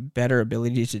a better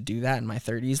ability to do that in my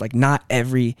 30s. Like not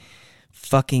every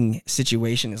fucking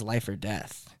situation is life or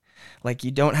death. Like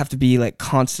you don't have to be like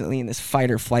constantly in this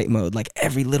fight or flight mode. Like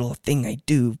every little thing I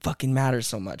do fucking matters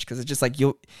so much. Cause it's just like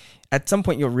at some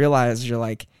point you'll realize you're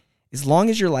like, as long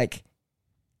as you're like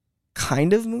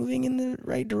kind of moving in the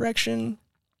right direction,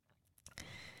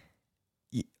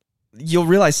 you'll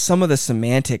realize some of the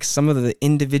semantics, some of the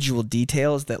individual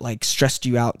details that like stressed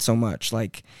you out so much.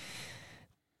 Like,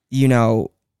 you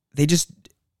know, they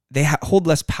hold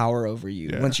less power over you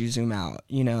once you zoom out,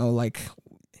 you know, like,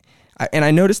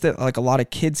 I noticed that like a lot of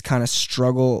kids kind of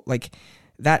struggle. Like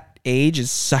that age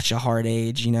is such a hard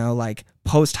age, you know, like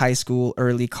post high school,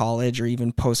 early college, or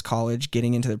even post college,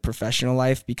 getting into the professional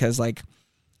life, because like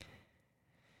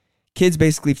kids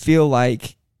basically feel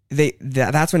like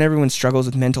that's when everyone struggles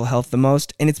with mental health the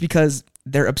most. And it's because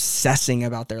they're obsessing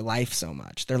about their life so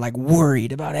much. They're like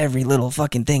worried about every little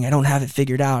fucking thing. I don't have it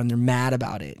figured out, and they're mad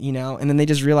about it, you know? And then they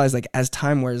just realize like as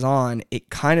time wears on, it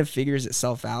kind of figures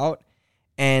itself out.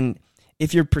 And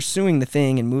if you're pursuing the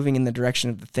thing and moving in the direction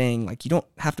of the thing, like you don't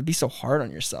have to be so hard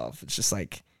on yourself. It's just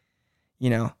like, you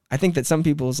know, I think that some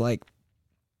people's like,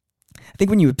 I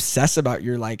think when you obsess about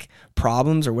your like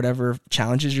problems or whatever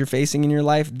challenges you're facing in your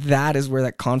life, that is where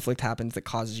that conflict happens that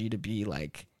causes you to be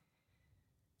like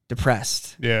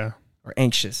depressed. Yeah. or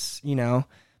anxious, you know?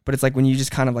 But it's like when you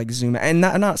just kind of like zoom out, and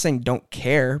I'm not saying don't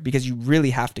care, because you really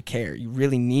have to care. You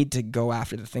really need to go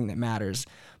after the thing that matters.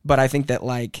 But I think that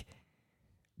like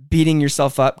beating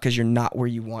yourself up because you're not where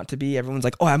you want to be. Everyone's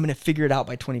like, oh, I'm going to figure it out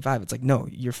by 25. It's like, no,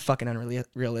 you're fucking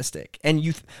unrealistic. And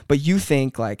but you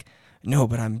think like, no,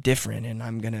 but I'm different and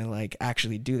I'm going to like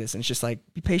actually do this. And it's just like,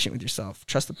 be patient with yourself,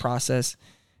 trust the process,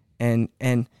 and,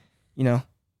 you know,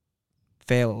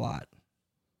 fail a lot.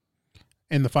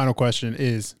 And the final question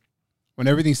is, when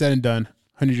everything's said and done,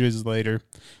 100 years later,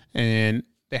 and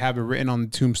they have it written on the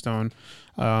tombstone,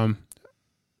 they're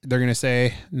going to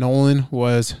say Nolan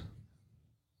was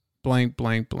blank,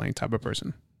 blank, blank type of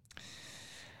person.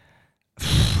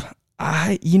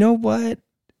 You know what?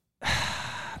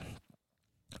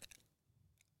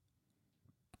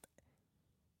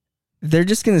 They're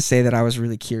just going to say that I was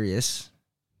really curious.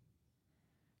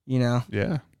 You know?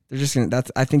 Yeah. They're just going to,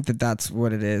 I think that that's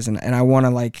what it is. And I want to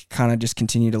like kind of just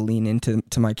continue to lean into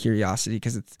my curiosity,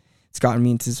 because it's gotten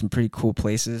me into some pretty cool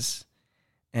places,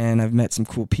 and I've met some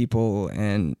cool people,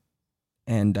 and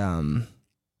I'm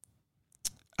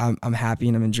happy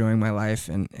and I'm enjoying my life,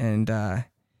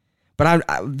 but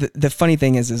the funny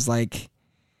thing is like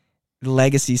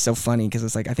legacy is so funny, because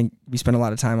it's like I think we spend a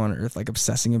lot of time on Earth like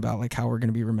obsessing about like how we're going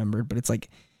to be remembered, but it's like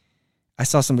I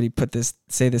saw somebody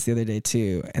say this the other day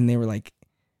too, and they were like,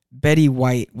 Betty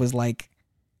White was like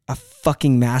a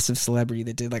fucking massive celebrity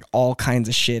that did like all kinds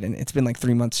of shit, and it's been like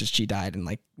 3 months since she died, and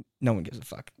like no one gives a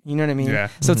fuck. You know what I mean? Yeah.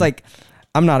 So it's like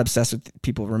I'm not obsessed with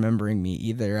people remembering me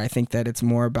either. I think that it's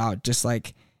more about just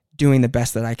like doing the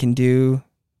best that I can do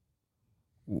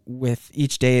with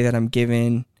each day that I'm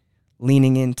given,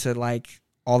 leaning into like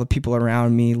all the people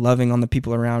around me, loving on the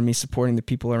people around me, supporting the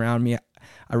people around me.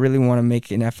 I really want to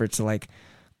make an effort to like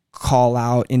call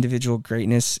out individual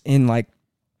greatness in like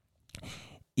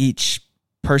each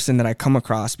person that I come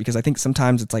across, because I think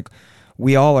sometimes it's like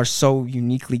we all are so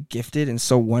uniquely gifted and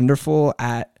so wonderful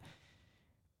at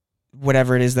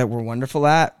whatever it is that we're wonderful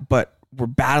at, but we're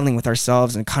battling with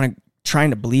ourselves and kind of trying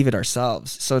to believe it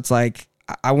ourselves. So it's like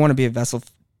I want to be a vessel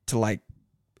to like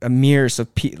a mirror, so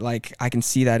like I can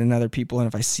see that in other people, and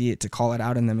if I see it, to call it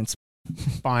out in them. And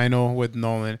Final with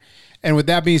Nolan. And with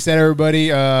that being said, everybody,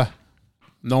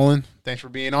 Nolan, thanks for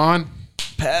being on.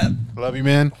 Pep, Love you,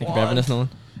 man. Thank you for having us, Nolan.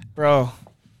 bro,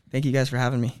 thank you guys for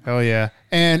having me. Hell yeah.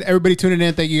 And everybody tuning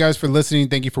in, thank you guys for listening.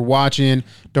 Thank you for watching.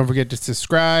 Don't forget to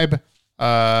subscribe.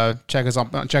 Check us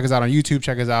out on YouTube.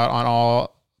 Check us out on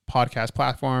all podcast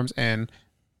platforms. And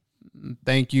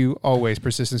thank you always,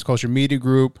 Persistence Culture Media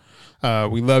Group.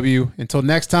 We love you. Until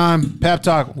next time, Pep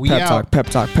Talk. We out. Pep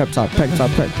talk, pep talk, pep talk,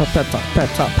 pep talk, pep talk, pep talk, pep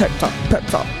talk, pep talk, pep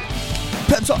talk,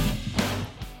 pep talk.